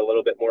treated a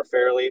little bit more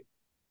fairly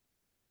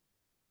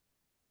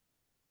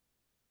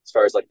as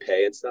far as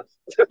pay and stuff.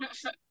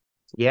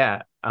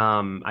 Yeah,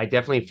 I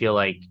definitely feel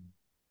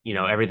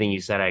everything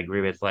you said I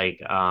agree with.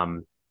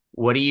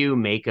 What do you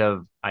make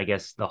of, I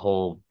guess, the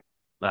whole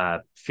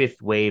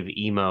fifth wave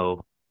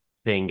emo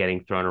thing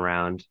getting thrown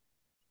around?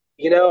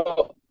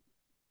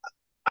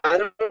 I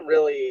don't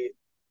really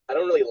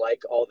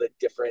like all the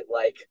different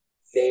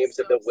names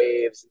of the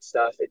waves and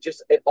stuff.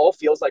 It all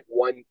feels like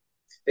one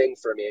thing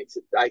for me.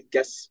 I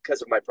guess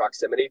because of my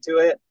proximity to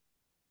it,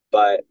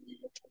 but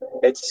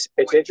it's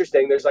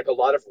interesting. There's a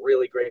lot of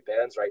really great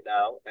bands right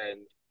now,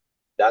 and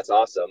that's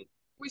awesome.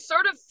 We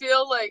sort of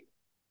feel like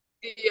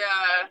the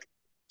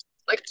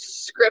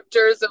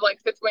descriptors of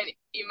fifth wave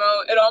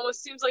emo. It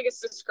almost seems like it's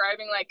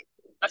describing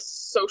a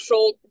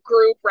social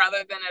group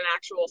rather than an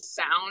actual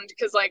sound,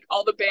 because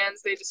all the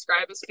bands they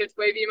describe as fifth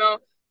wave emo,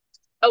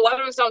 a lot of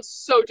them sound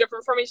so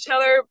different from each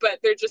other, but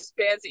they're just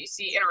bands that you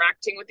see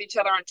interacting with each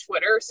other on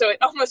Twitter. So it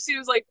almost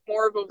seems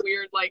more of a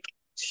weird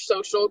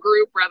social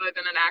group rather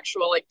than an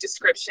actual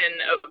description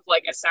of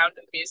a sound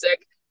of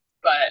music.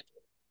 But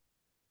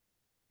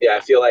yeah,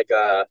 I feel like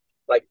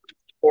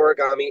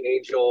Origami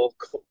Angel,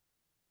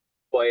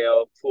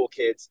 Koyo, Pool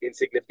Kids,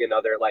 Insignificant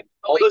Other,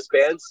 all those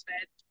bands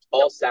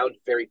all sound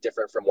very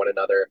different from one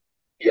another.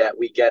 Yet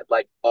we get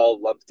all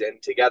lumped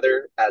in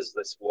together as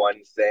this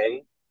one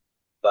thing.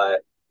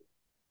 But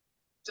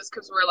just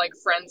because we're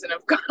friends and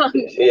have gone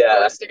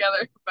close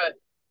together. But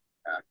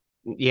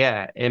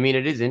yeah, I mean,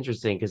 it is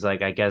interesting because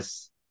I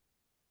guess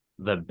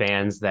the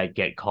bands that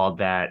get called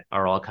that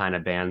are all kind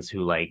of bands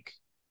who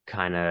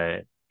kind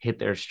of hit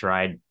their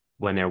stride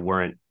when there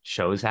weren't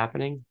shows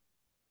happening.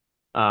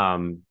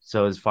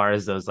 So as far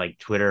as those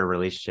Twitter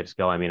relationships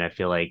go, I mean, I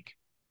feel I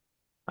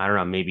don't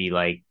know, maybe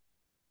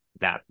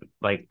that,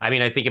 I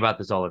mean, I think about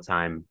this all the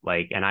time,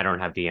 and I don't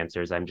have the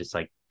answers. I'm just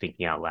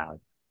thinking out loud.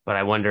 But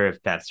I wonder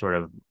if that sort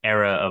of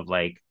era of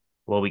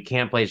well, we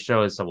can't play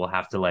shows, so we'll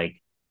have to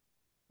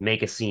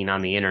make a scene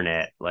on the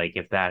internet,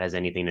 if that has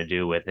anything to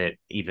do with it,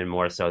 even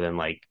more so than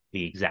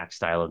the exact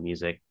style of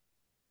music.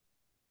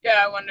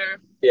 Yeah, I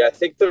wonder. Yeah, I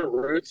think the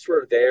roots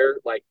were there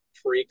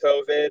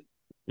pre-COVID,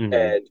 Mm-hmm.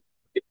 and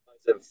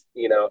because of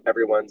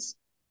everyone's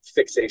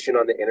fixation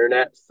on the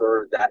internet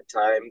for that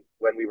time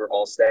when we were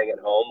all staying at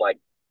home,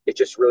 it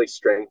just really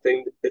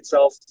strengthened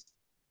itself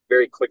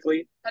very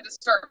quickly. Had to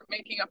start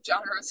making up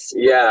genres.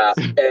 Yeah,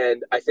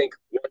 and I think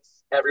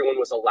once everyone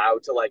was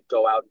allowed to like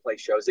go out and play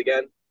shows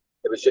again,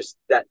 it was just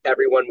that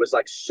everyone was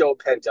like so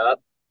pent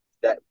up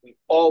that we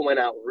all went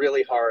out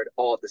really hard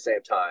all at the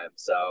same time.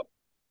 So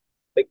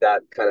I think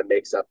that kind of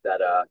makes up that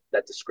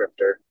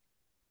descriptor.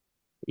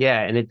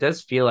 Yeah, and it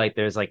does feel like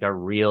there's like a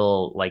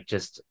real like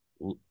just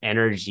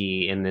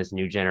energy in this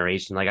new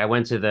generation. Like I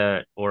went to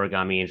the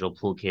Origami Angel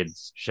Pool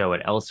Kids show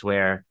at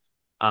Elsewhere,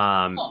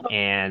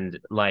 and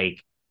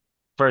like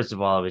first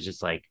of all, it was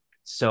just like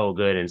so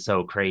good and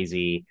so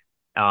crazy,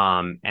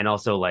 and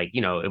also like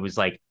it was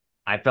like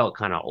I felt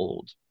kind of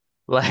old.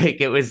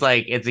 Like it was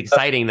like it's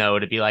exciting though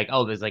to be like,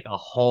 oh, there's like a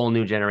whole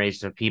new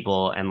generation of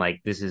people, and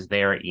like this is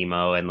their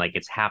emo, and like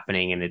it's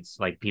happening, and it's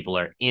like people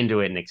are into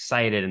it and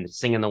excited and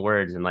singing the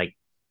words, and like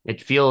it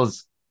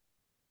feels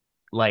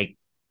like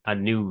a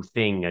new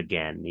thing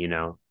again,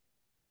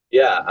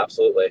 Yeah,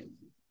 absolutely.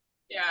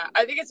 Yeah,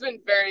 I think it's been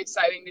very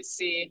exciting to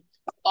see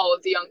all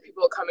of the young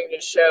people coming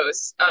to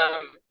shows.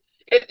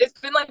 It's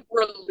been like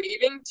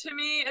relieving to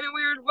me in a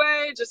weird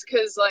way, just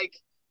because like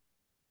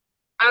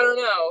I don't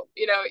know,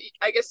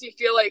 I guess you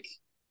feel like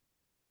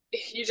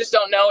you just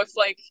don't know if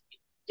like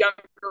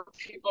younger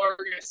people are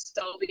gonna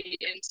still be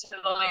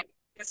into like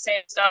the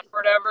same stuff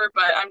or whatever.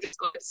 But I'm just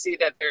glad to see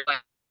that they're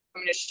like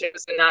coming to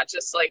shows and not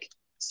just like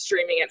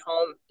streaming at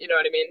home. You know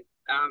what I mean?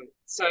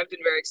 So I've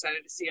been very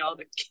excited to see all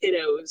the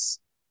kiddos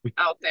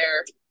out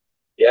there.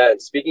 Yeah,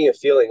 and speaking of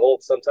feeling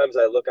old, sometimes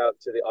I look out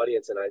to the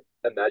audience and I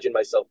imagine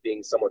myself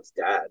being someone's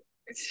dad.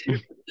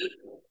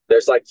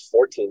 There's like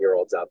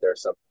 14-year-olds out there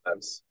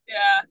sometimes.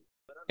 Yeah.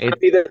 I'm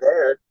happy they're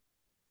there.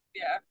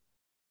 Yeah.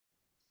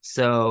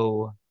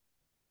 So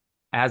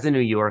as a New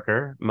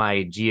Yorker,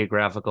 my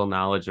geographical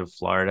knowledge of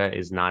Florida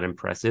is not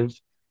impressive.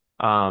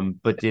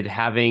 But did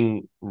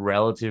having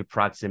relative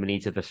proximity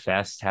to the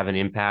fest have an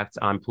impact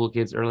on Pool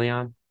Kids early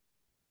on?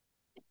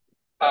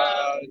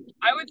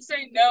 I would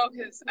say no,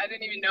 because I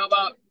didn't even know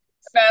about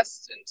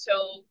Fest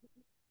until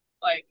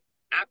like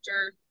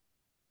after,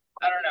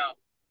 I don't know.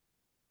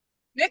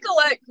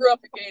 Nicolette grew up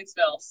in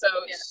Gainesville, so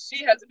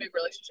she has a big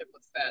relationship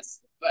with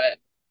Fest. But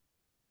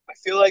I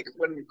feel like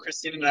when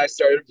Christine and I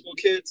started Pool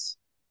Kids,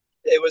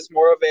 it was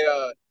more of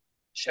a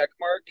check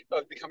mark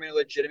of becoming a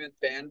legitimate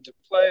band to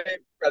play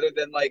rather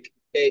than like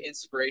a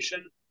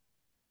inspiration.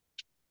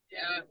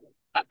 Yeah,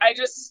 I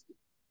just,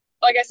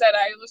 like I said,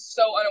 I was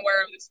so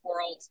unaware of this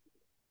world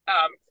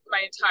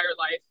my entire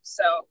life.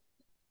 So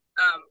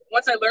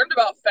once I learned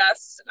about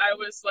Fest, I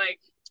was like,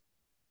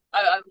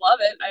 I love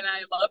it, and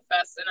I love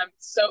Fest, and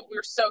we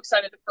were so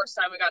excited the first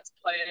time we got to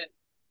play it.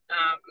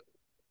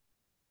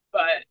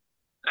 But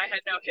I had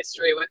no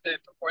history with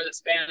it before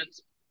this band.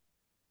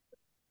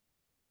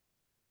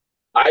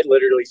 I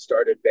literally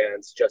started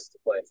bands just to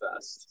play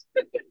Fest.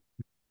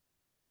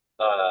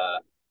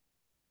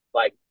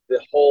 Like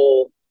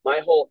my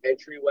whole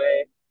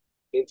entryway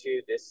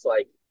into this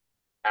like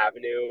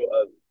avenue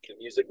of the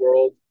music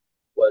world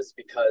was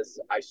because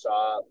I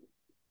saw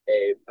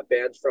a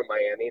band from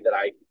Miami that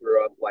I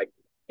grew up like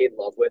in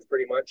love with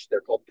pretty much.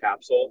 They're called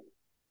Capsule.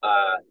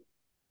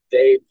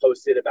 They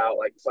posted about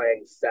like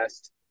playing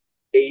Fest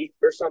 8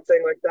 or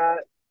something like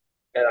that.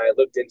 And I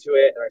looked into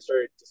it and I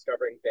started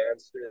discovering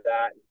bands through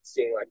that and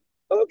seeing like,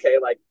 okay,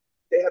 like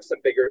they have some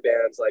bigger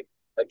bands like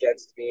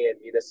Against Me and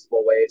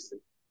Municipal Waste.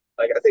 And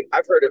like, I think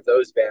I've heard of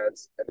those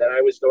bands. And then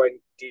I was going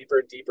deeper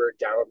and deeper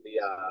down the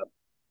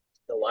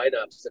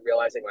lineups and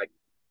realizing like,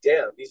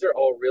 damn, these are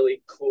all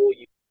really cool,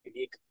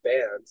 unique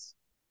bands.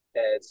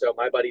 And so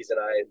my buddies and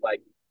I,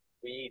 like,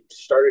 we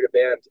started a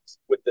band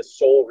with the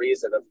sole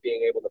reason of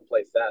being able to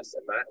play Fest.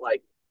 And that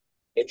like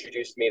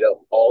introduced me to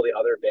all the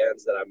other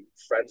bands that I'm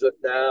friends with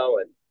now.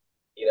 And,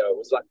 it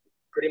was like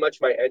pretty much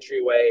my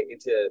entryway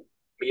into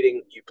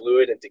meeting You Blew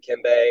It and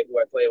Dikembe, who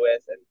I play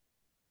with. And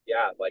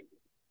yeah, like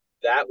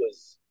that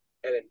was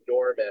an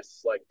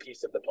enormous like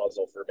piece of the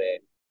puzzle for me.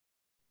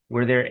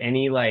 Were there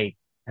any like,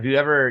 have you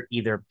ever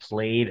either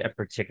played a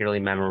particularly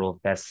memorable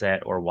Fest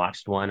set or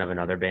watched one of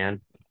another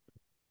band?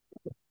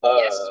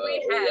 Yes,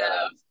 we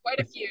have quite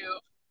a few.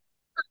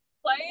 For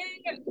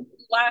playing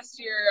last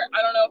year,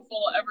 I don't know if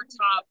we'll ever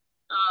top.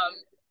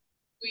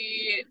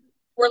 We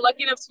were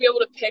lucky enough to be able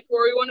to pick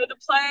where we wanted to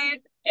play,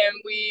 and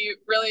we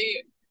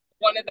really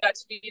wanted that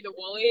to be the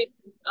Woolly,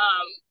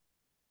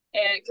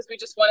 and because we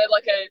just wanted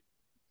like an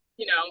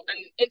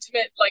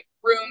intimate like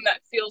room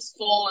that feels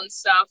full and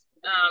stuff.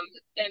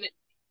 And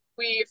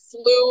we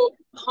flew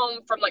home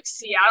from like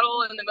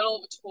Seattle in the middle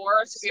of a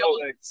tour to be able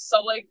to,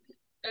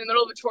 in the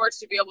middle of a tour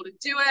to be able to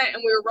do it,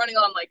 and we were running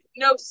on like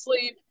no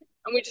sleep,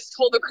 and we just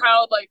told the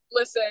crowd like,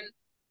 listen,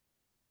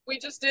 we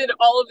just did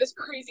all of this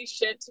crazy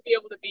shit to be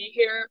able to be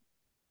here.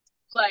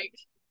 Like,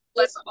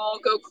 let's all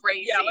go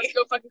crazy. Yeah, let's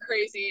go fucking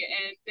crazy.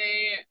 And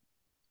they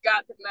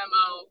got the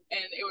memo,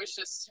 and it was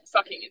just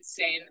fucking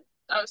insane.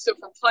 So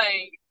for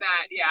playing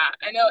that, yeah,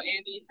 I know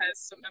Andy has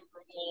some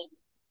memorable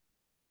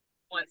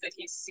ones that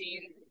he's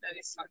seen that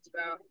he's talked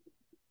about.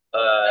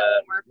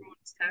 Where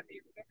everyone's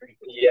happy.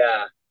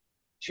 Yeah,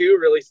 2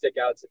 really stick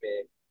out to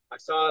me. I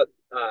saw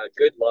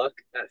Good Luck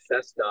at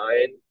Fest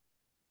 9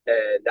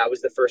 and that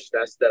was the first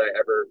fest that I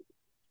ever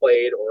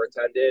played or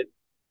attended.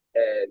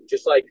 And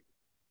just like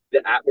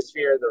the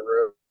atmosphere in the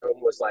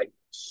room was like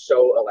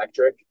so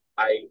electric.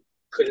 I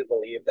couldn't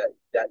believe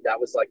that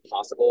was like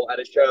possible at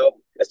a show,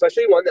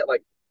 especially one that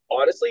like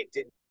honestly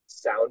didn't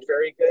sound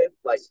very good.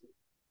 Like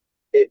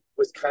it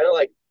was kind of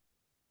like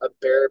a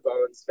bare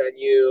bones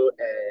venue,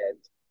 and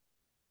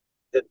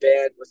the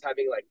band was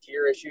having like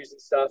gear issues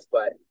and stuff,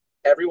 but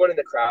everyone in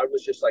the crowd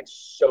was just like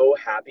so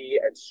happy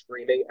and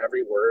screaming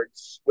every word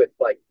with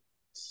like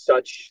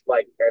such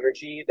like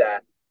energy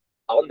that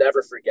I'll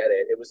never forget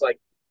it. It was like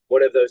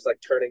one of those like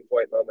turning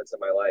point moments in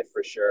my life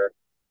for sure.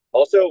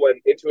 Also, when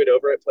Into It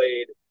Over It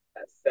played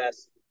at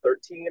Fest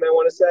 13, I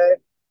want to say,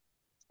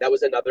 that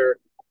was another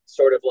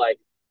sort of like,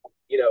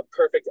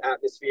 perfect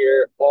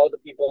atmosphere. All the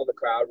people in the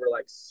crowd were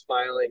like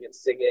smiling and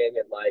singing,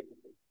 and like,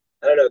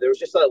 I don't know, there was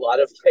just a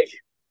lot of like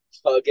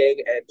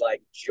hugging and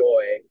like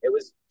joy. It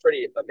was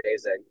pretty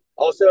amazing.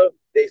 Also,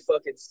 they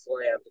fucking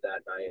slammed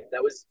that night.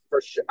 That was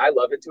for sure. I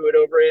love Into It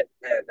Over It,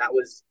 and that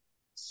was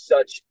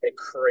such a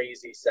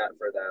crazy set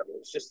for them. It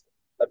was just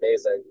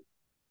amazing.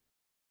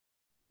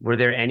 Were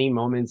there any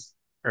moments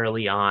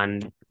early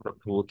on for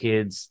Pool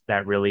Kids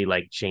that really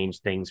like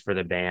changed things for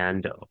the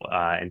band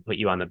and put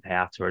you on the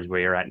path towards where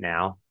you're at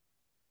now?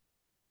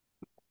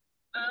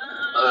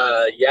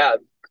 Yeah,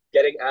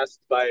 getting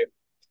asked by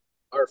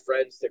our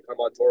friends to come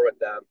on tour with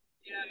them.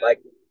 Yeah. Like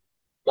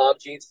Mom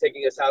Jean's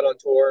taking us out on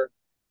tour.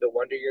 The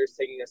Wonder Years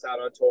taking us out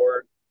on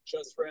tour.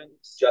 Just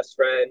Friends. Just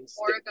Friends.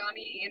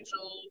 Origami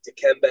Angel.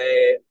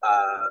 Dikembe,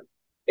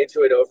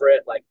 Into It Over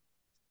It. Like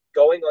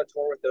going on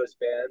tour with those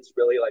bands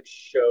really like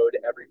showed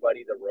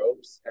everybody the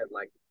ropes and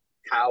like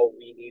how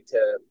we need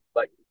to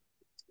like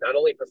not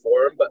only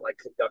perform but like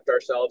conduct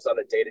ourselves on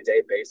a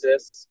day-to-day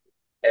basis.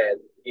 And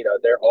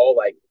they're all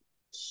like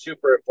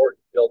super important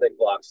building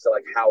blocks to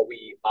like how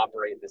we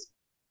operate this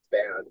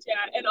band.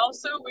 Yeah, and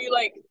also we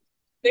like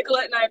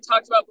Nicolette and I have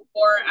talked about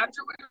before,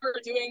 after we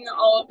were doing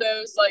all of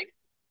those like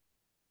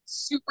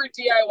super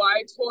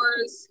DIY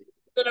tours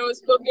that I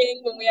was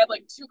booking when we had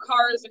like 2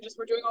 cars and just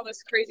were doing all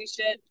this crazy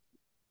shit,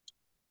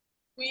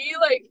 we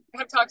like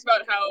have talked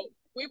about how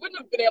we wouldn't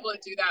have been able to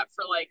do that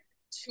for like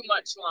too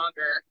much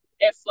longer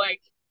if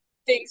like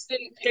things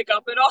didn't pick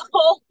up at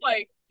all.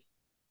 Like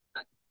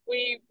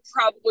we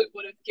probably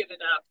would have given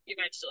up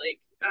eventually.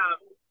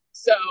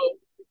 So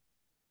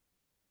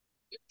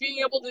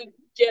being able to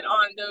get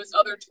on those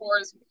other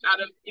tours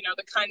out of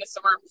the kindness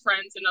of our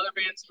friends and other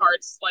bands'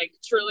 hearts, like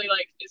truly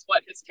like is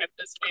what has kept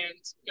this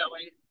band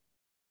going.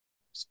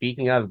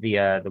 Speaking of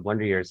the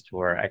Wonder Years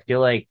tour, I feel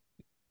like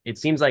it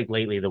seems like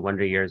lately the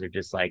Wonder Years are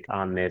just like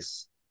on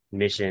this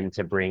mission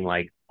to bring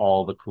like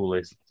all the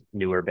coolest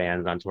newer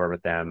bands on tour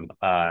with them,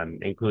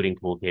 including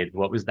Pool Kids.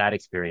 What was that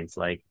experience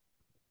like?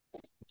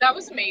 That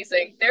was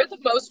amazing. They're the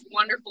most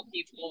wonderful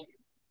people.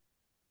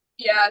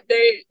 Yeah,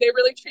 they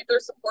really treat their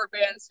support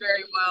bands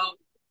very well.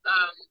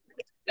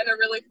 And they're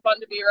really fun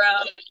to be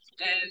around,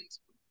 and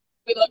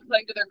we love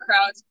playing to their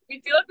crowds.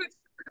 We feel like we've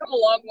come a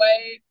long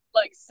way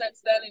like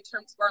since then in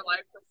terms of our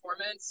live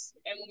performance.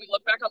 And when we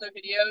look back on the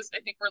videos, I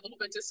think we're a little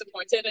bit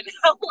disappointed in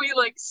how we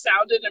like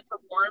sounded and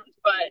performed.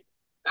 But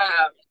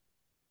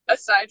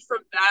aside from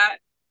that,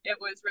 it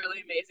was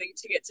really amazing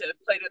to get to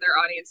play to their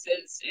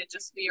audiences and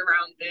just be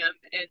around them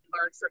and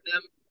learn from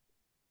them.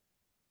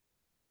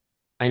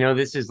 I know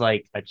this is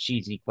like a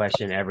cheesy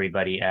question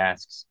everybody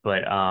asks,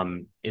 but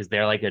is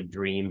there like a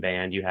dream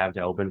band you have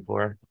to open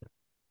for?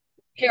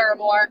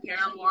 Paramore.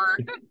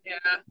 Yeah.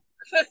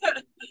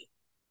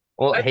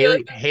 Well, I feel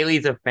like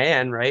Haley's a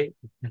fan, right?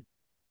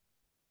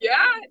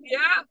 yeah.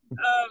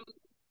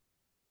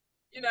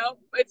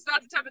 It's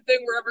not the type of thing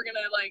we're ever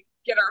gonna like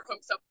get our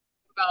hopes up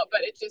about,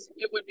 but it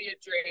would be a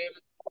dream.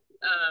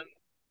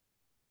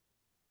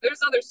 There's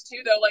others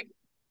too though. Like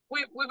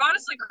we've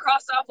honestly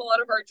crossed off a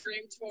lot of our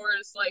dream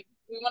tours. Like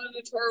we wanted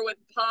to tour with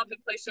Pump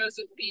and play shows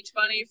with Beach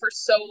Bunny for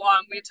so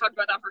long. We had talked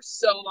about that for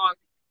so long.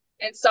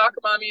 And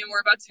Soccer Mommy, and we're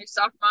about to do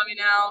Soccer Mommy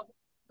now.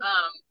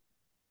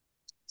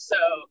 So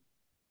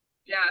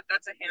yeah,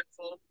 that's a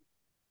handful.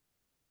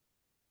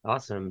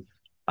 Awesome.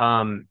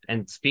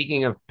 And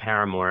speaking of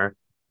Paramore,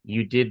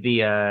 you did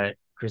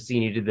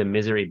Christine, you did the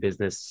Misery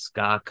Business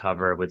ska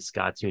cover with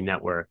Ska 2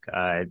 Network.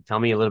 Tell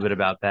me a little bit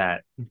about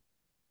that.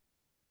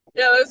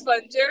 Yeah, that was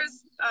fun.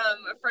 Jared's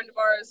a friend of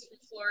ours from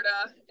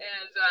Florida,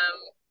 and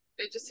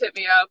they just hit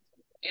me up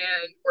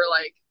and were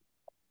like,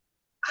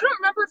 I don't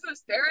remember if it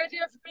was their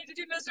idea for me to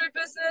do Misery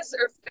Business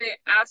or if they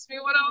asked me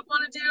what I would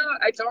want to do.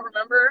 I don't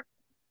remember.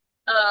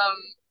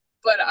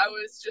 But I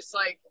was just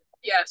like,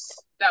 yes,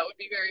 that would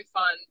be very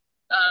fun.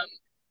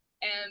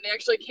 And they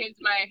actually came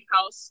to my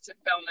house to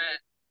film it,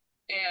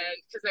 and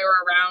because they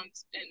were around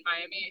in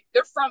Miami.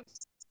 They're from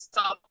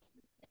South,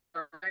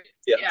 right?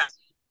 Yes. Yeah.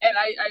 And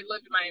I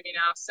live in Miami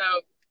now, so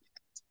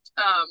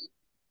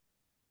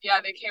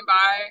yeah, they came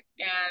by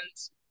and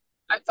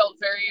I felt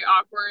very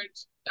awkward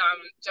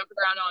jumping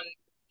around on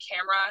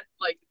camera,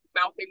 like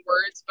mouthing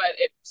words, but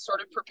it sort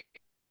of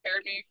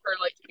prepared me for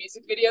like the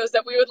music videos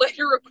that we would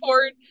later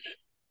record.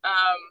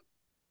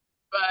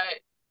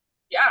 But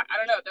yeah,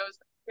 I don't know,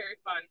 very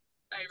fun.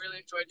 I really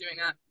enjoyed doing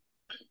that.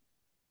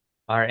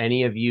 Are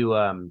any of you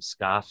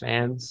ska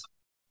fans?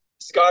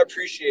 Ska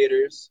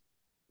appreciators.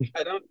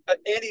 I don't.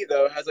 Andy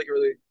though has like a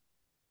really.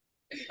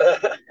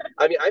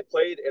 I mean, I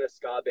played in a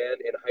ska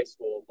band in high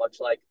school, much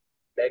like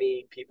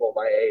many people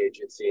my age,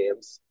 it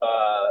seems.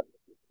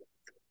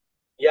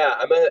 Yeah,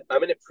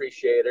 I'm an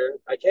appreciator.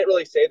 I can't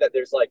really say that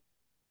there's like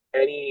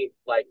any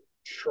like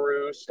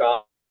true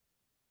ska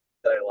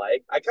that I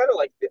like. I kind of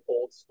like the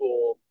old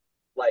school,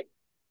 like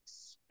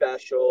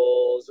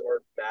specials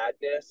or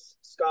madness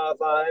ska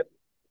vibe.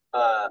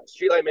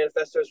 Streetlight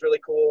Manifesto is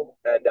really cool,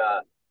 and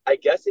I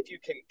guess if you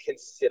can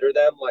consider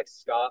them like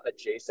ska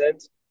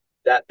adjacent,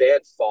 that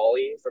band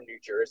Folly from New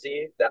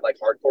Jersey, that like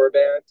hardcore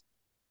band,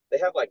 they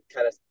have like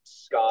kind of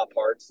ska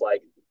parts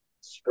like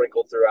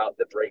sprinkled throughout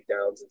the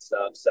breakdowns and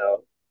stuff.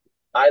 So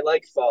I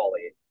like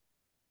Folly.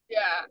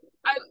 Yeah,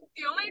 I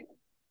the only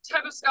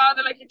type of ska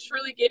that I can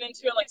truly get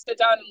into and like sit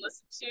down and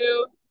listen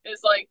to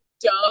is like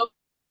Dove,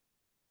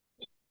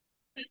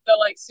 the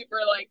like super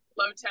like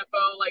low tempo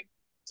like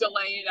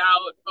delayed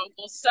out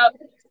vocal stuff.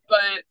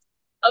 But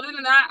other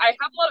than that, I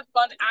have a lot of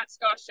fun at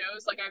ska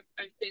shows. Like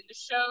I've been to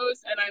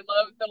shows and I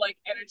love the like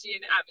energy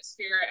and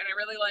atmosphere and I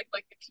really like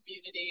the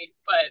community.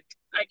 But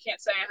I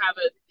can't say I have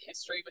a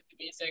history with the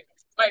music.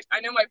 I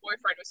know my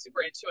boyfriend was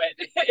super into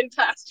it in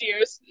past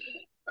years.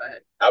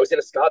 But I was in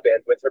a ska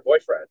band with her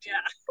boyfriend.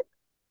 yeah.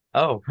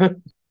 Oh,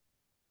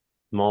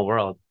 small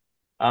world.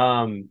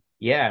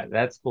 Yeah,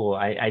 that's cool.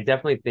 I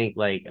definitely think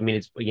like, I mean,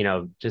 it's,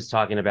 just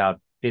talking about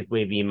fifth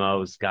wave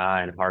emo, ska,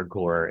 and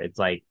hardcore. It's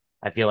like,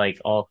 I feel like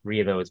all three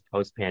of those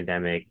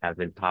post-pandemic have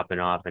been popping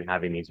off and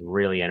having these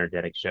really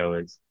energetic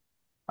shows.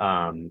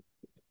 Um,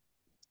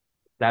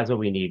 that's what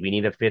we need. We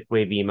need a fifth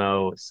wave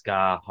emo,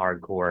 ska,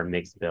 hardcore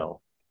mixed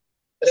bill.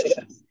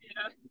 Yeah.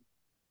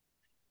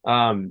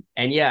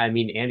 And yeah, I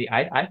mean, Andy,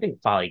 I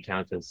think Folly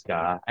counts as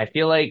ska. I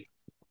feel like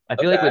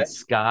Okay. with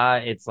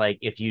ska, it's like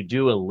if you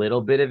do a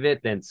little bit of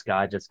it, then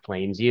ska just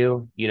claims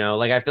you.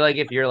 Like I feel like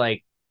if you're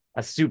like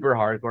a super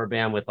hardcore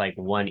band with like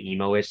one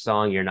emo-ish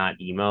song, you're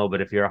not emo. But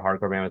if you're a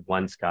hardcore band with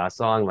one ska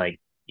song, like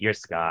you're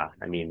ska.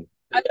 I mean,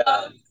 I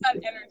love that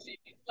energy.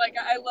 Like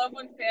I love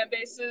when fan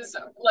bases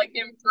like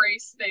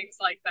embrace things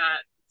like that.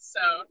 So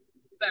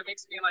that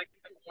makes me like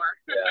them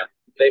more. Yeah.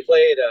 They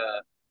played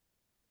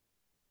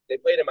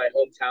in my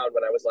hometown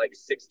when I was like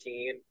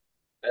 16,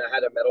 and I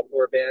had a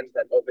metalcore band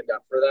that opened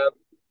up for them.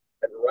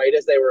 And right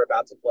as they were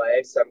about to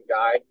play, some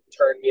guy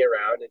turned me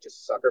around and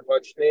just sucker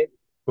punched me.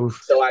 oof.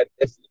 So I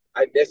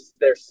missed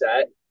their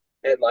set,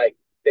 and like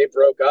they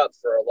broke up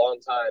for a long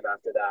time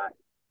after that.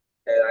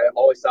 And I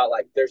always thought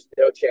like there's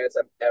no chance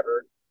I'm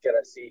ever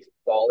gonna see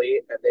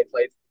Folly. And they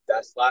played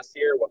Fest last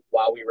year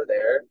while we were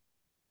there,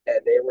 and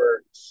they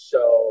were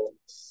so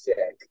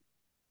sick.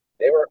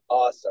 They were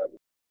awesome.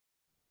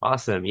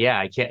 Awesome. Yeah,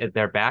 I can't.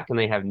 They're back and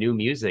they have new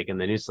music,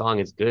 and the new song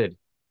is good.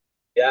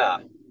 Yeah,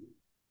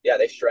 yeah,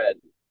 they shred.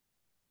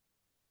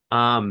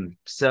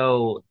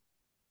 So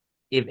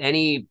if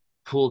any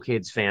Pool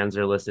Kids fans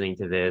are listening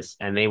to this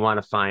and they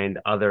want to find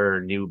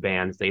other new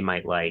bands they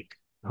might like,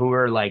 who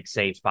are like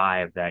say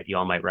five that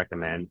y'all might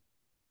recommend?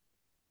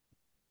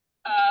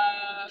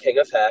 King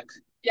of Heck.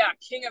 Yeah,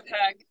 King of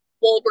Heck.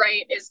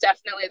 Woolbright is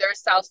definitely they're a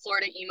South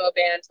Florida emo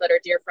band that are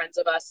dear friends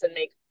of us and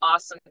make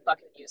awesome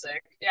fucking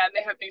music. Yeah, and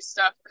they have new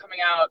stuff coming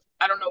out.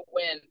 I don't know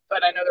when,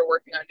 but I know they're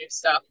working on new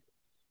stuff.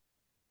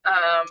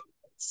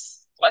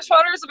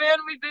 Fleshwater is a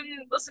band we've been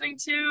listening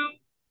to.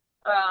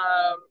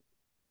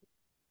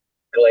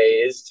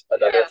 Glazed,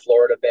 another Yeah.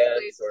 Florida band,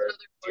 Glazed is or another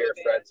dear Florida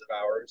band. friends of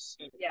ours.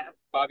 Yeah.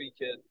 Bobby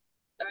Kid.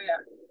 Oh yeah,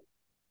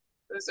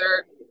 those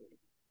are.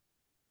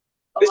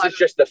 This lot is of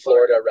just the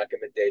Florida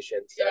recommendation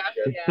Yeah,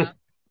 section. Yeah.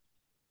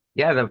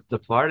 Yeah, the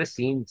Florida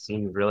scene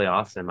seems really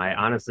awesome. I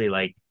honestly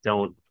like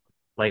don't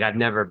like I've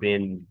never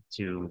been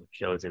to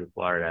shows in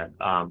Florida,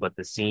 but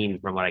the scene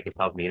from what I can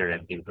tell from the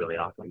internet seems really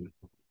awesome.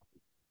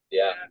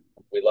 Yeah,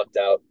 we lucked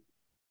out.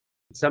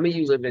 Some of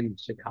you live in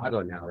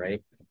Chicago now,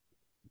 right?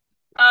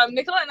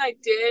 Nicola and I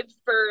did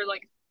for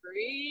like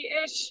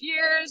 3-ish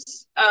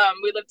years.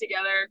 We lived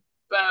together,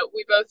 but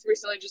we both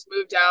recently just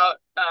moved out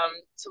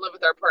to live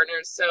with our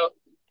partners. So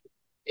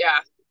yeah,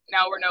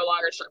 now we're no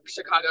longer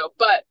Chicago,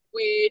 but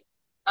we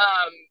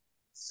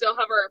still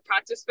have our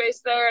practice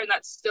space there, and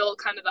that's still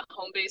kind of the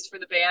home base for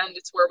the band.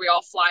 It's where we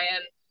all fly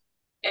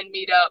in and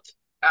meet up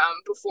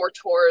before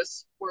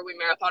tours, where we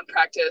marathon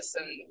practice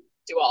and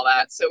do all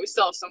that. So we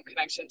still have some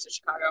connection to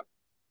Chicago.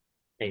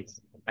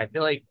 I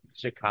feel like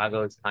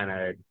Chicago's kind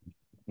of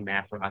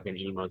math rock and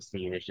emo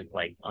scene is just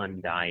like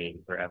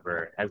undying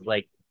forever.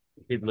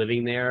 Did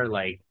living there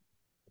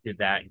did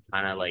that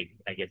kind of like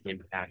I guess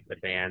impact the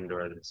band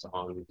or the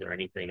songs or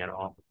anything at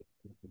all?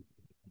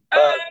 Uh,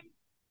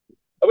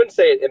 I wouldn't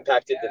say it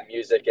impacted the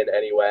music in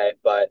any way,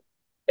 but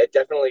it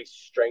definitely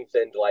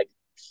strengthened like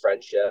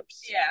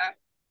friendships. Yeah,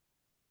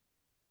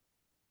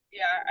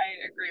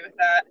 I agree with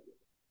that.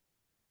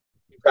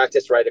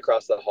 Practice right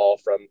across the hall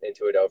from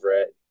Into It Over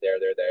It. They're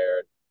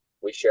there.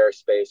 We share a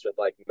space with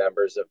like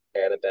members of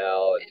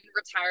Annabelle And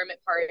retirement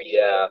party.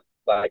 yeah,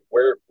 like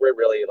we're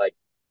really like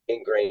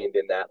ingrained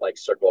in that like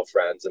circle of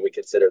friends, and we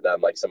consider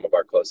them like some of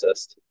our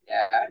closest.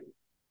 Yeah.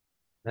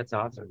 That's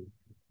awesome.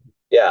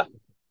 Yeah,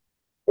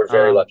 we're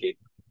very lucky.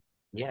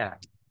 Yeah.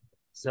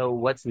 So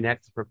what's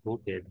next for Pool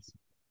Kids?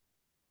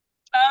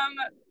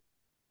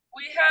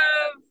 We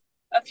have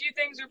a few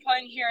things we're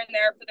playing here and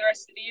there for the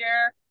rest of the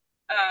year,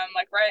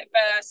 like Riot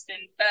Fest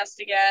and Fest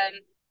again,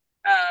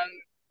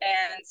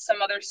 and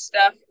some other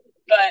stuff.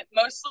 But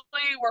mostly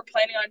we're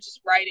planning on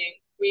just writing.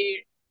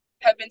 We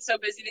have been so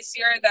busy this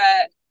year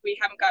that we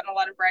haven't gotten a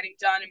lot of writing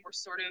done, and we're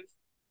sort of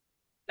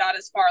not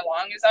as far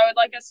along as I would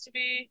like us to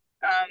be.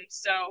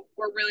 So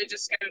we're really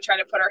just going to try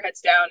to put our heads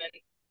down and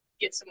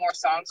get some more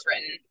songs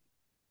written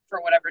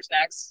for whatever's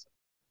next.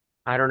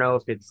 I don't know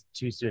if it's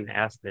too soon to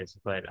ask this,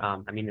 but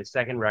I mean, the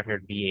second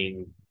record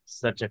being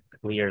such a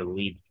clear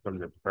leap from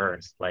the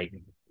first, like,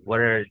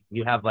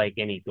 you have like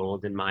any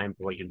goals in mind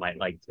for what you might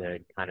like to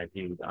kind of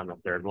do on the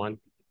third one?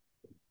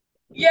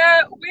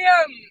 Yeah,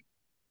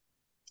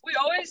 we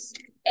always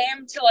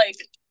aim to like,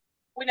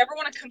 we never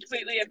want to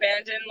completely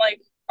abandon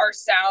like our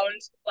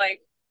sound.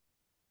 Like,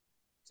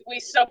 we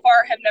so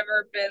far have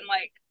never been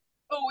like,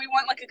 oh, we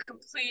want like a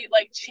complete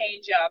like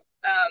change up.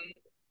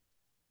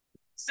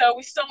 So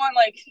we still want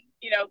like,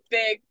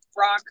 big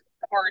rock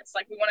parts.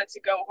 Like, we want it to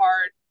go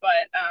hard,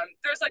 but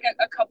there's like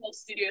a couple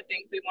studio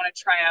things we want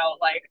to try out,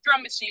 like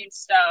drum machine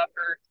stuff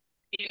or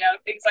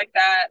things like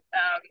that.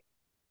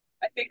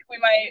 I think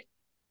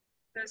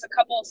there's a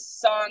couple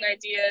song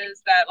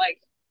ideas that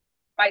like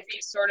might be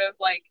sort of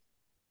like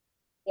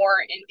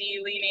more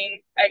indie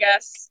leaning, I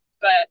guess,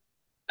 but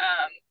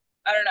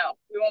I don't know.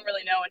 We won't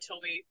really know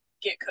until we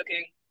get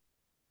cooking.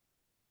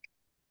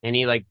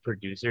 Any like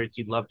producers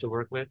you'd love to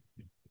work with?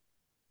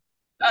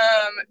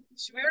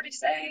 Should we already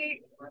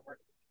say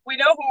we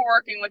know who we're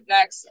working with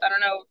next? I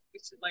don't know if we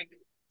should like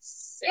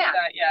say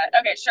that yet.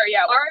 Okay, sure,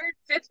 yeah. Our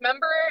fifth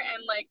member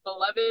and like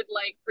beloved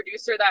like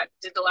producer that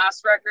did the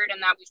last record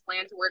and that we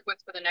plan to work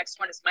with for the next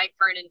one is Mike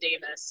Vernon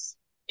Davis.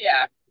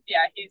 Yeah,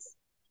 he's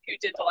who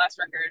did the last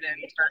record,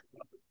 and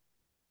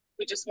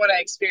we just want to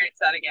experience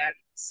that again.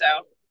 So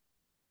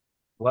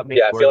what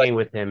makes working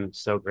with him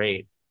so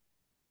great?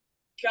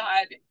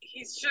 God,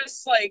 he's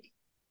just like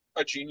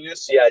a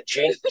genius. Yeah,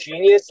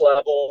 genius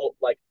level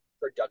like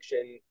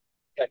production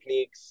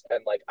techniques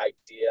and like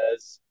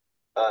ideas.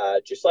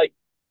 Just like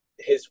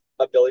his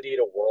ability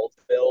to world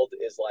build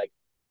is like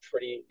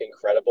pretty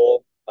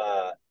incredible.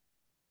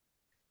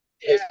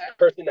 His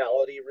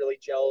personality really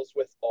gels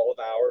with all of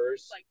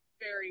ours. Like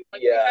very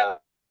like, we have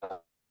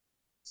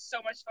so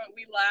much fun.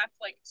 We laugh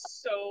like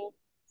so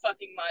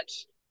fucking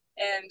much,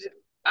 and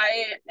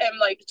I am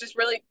like just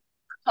really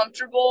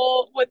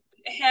comfortable with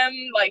him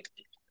like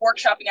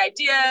workshopping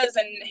ideas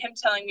and him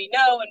telling me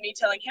no and me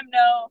telling him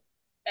no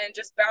and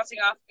just bouncing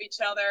off of each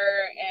other.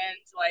 And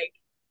like,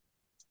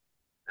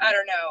 I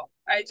don't know,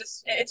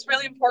 it's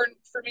really important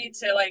for me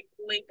to like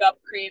link up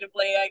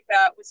creatively like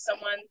that with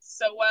someone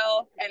so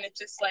well, and it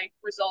just like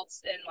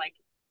results in like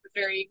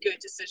very good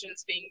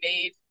decisions being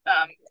made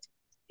on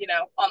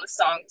the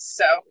songs.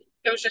 So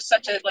it was just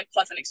such a like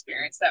pleasant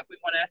experience that we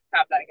want to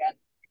have that again.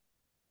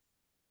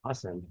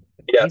 Awesome.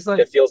 Yeah,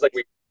 it feels like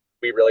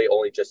we really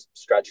only just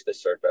scratched the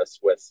surface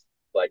with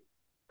like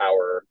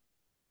our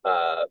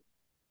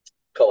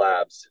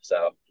collabs.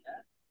 So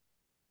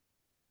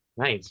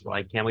nice. Well,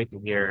 I can't wait to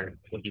hear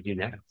what you do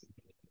next.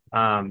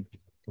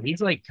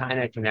 He's like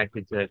kind of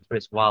connected to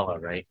Chris Walla,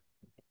 right?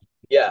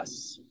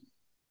 Yes.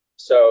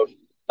 So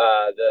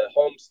the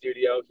home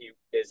studio he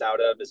is out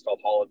of is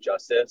called Hall of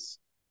Justice.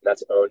 And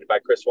that's owned by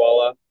Chris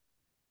Walla.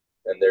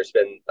 And there's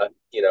been a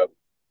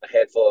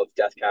handful of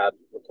Death Cab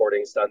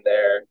recordings done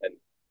there, and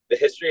the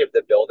history of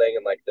the building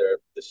and like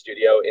the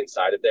studio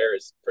inside of there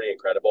is pretty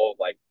incredible.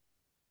 Like,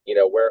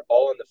 we're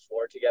all on the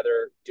floor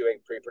together doing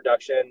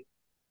pre-production,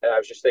 and I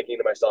was just thinking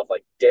to myself,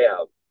 like,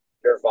 damn,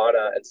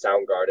 Nirvana and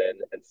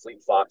Soundgarden and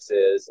Fleet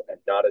Foxes and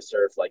Nada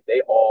Surf, like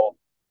they all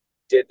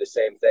did the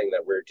same thing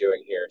that we're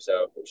doing here.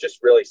 So it was just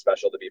really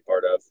special to be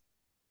part of.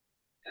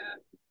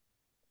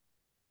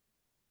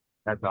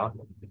 That's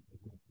awesome.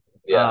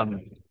 Yeah.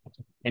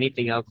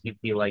 Anything else you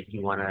feel like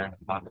you want to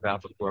talk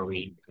about before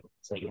we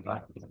say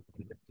goodbye?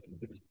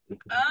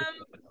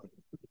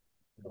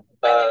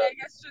 I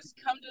guess just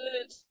come to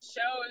the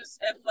shows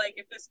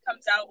if this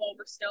comes out while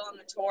we're still on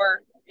the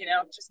tour,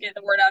 just get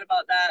the word out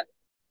about that.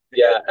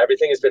 Yeah,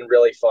 everything has been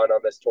really fun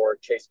on this tour.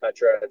 Chase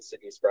Petra and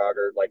Sydney Sprague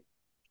are like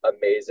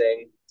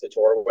amazing to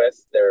tour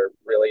with. They're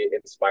really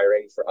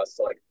inspiring for us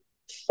to like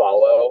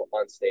follow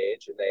on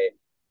stage, and they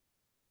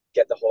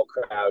get the whole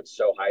crowd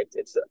so hyped.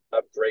 It's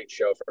a great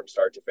show from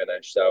start to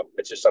finish. So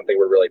it's just something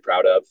we're really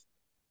proud of,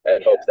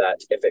 and hope that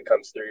if it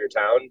comes through your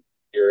town,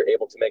 you're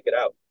able to make it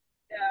out.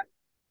 Yeah.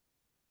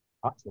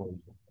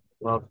 Awesome.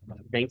 Well,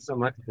 thanks so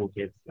much, Pool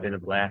Kids. It's been a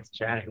blast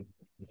chatting.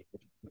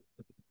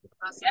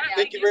 Awesome. Yeah,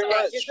 thank you very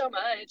much. Thank you so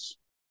much.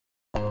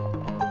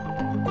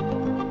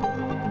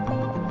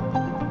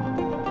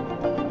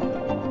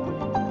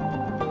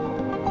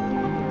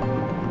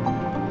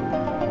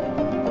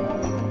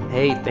 Hey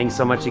Hey, thanks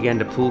so much again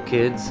to Pool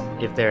Kids.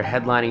 If their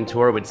headlining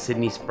tour with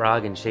Sydney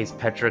Sprague and Chase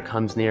Petra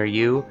comes near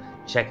you,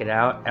 check it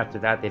out. After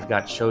that, they've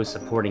got shows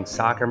supporting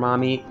Soccer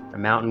Mommy, the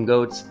Mountain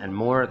Goats, and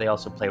more. They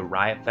also play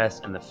Riot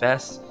Fest and The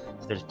Fest.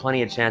 So there's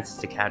plenty of chances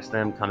to catch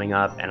them coming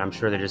up, and I'm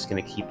sure they're just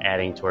going to keep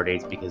adding tour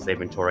dates because they've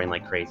been touring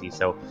like crazy.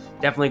 So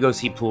definitely go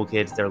see Pool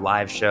Kids. Their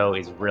live show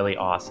is really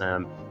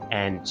awesome.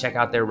 And check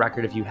out their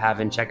record if you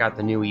haven't. Check out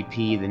the new EP,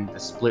 the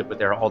split with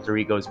their Alter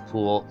Egos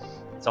Pool.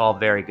 It's all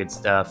very good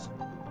stuff.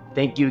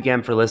 Thank you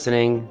again for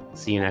listening.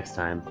 See you next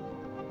time.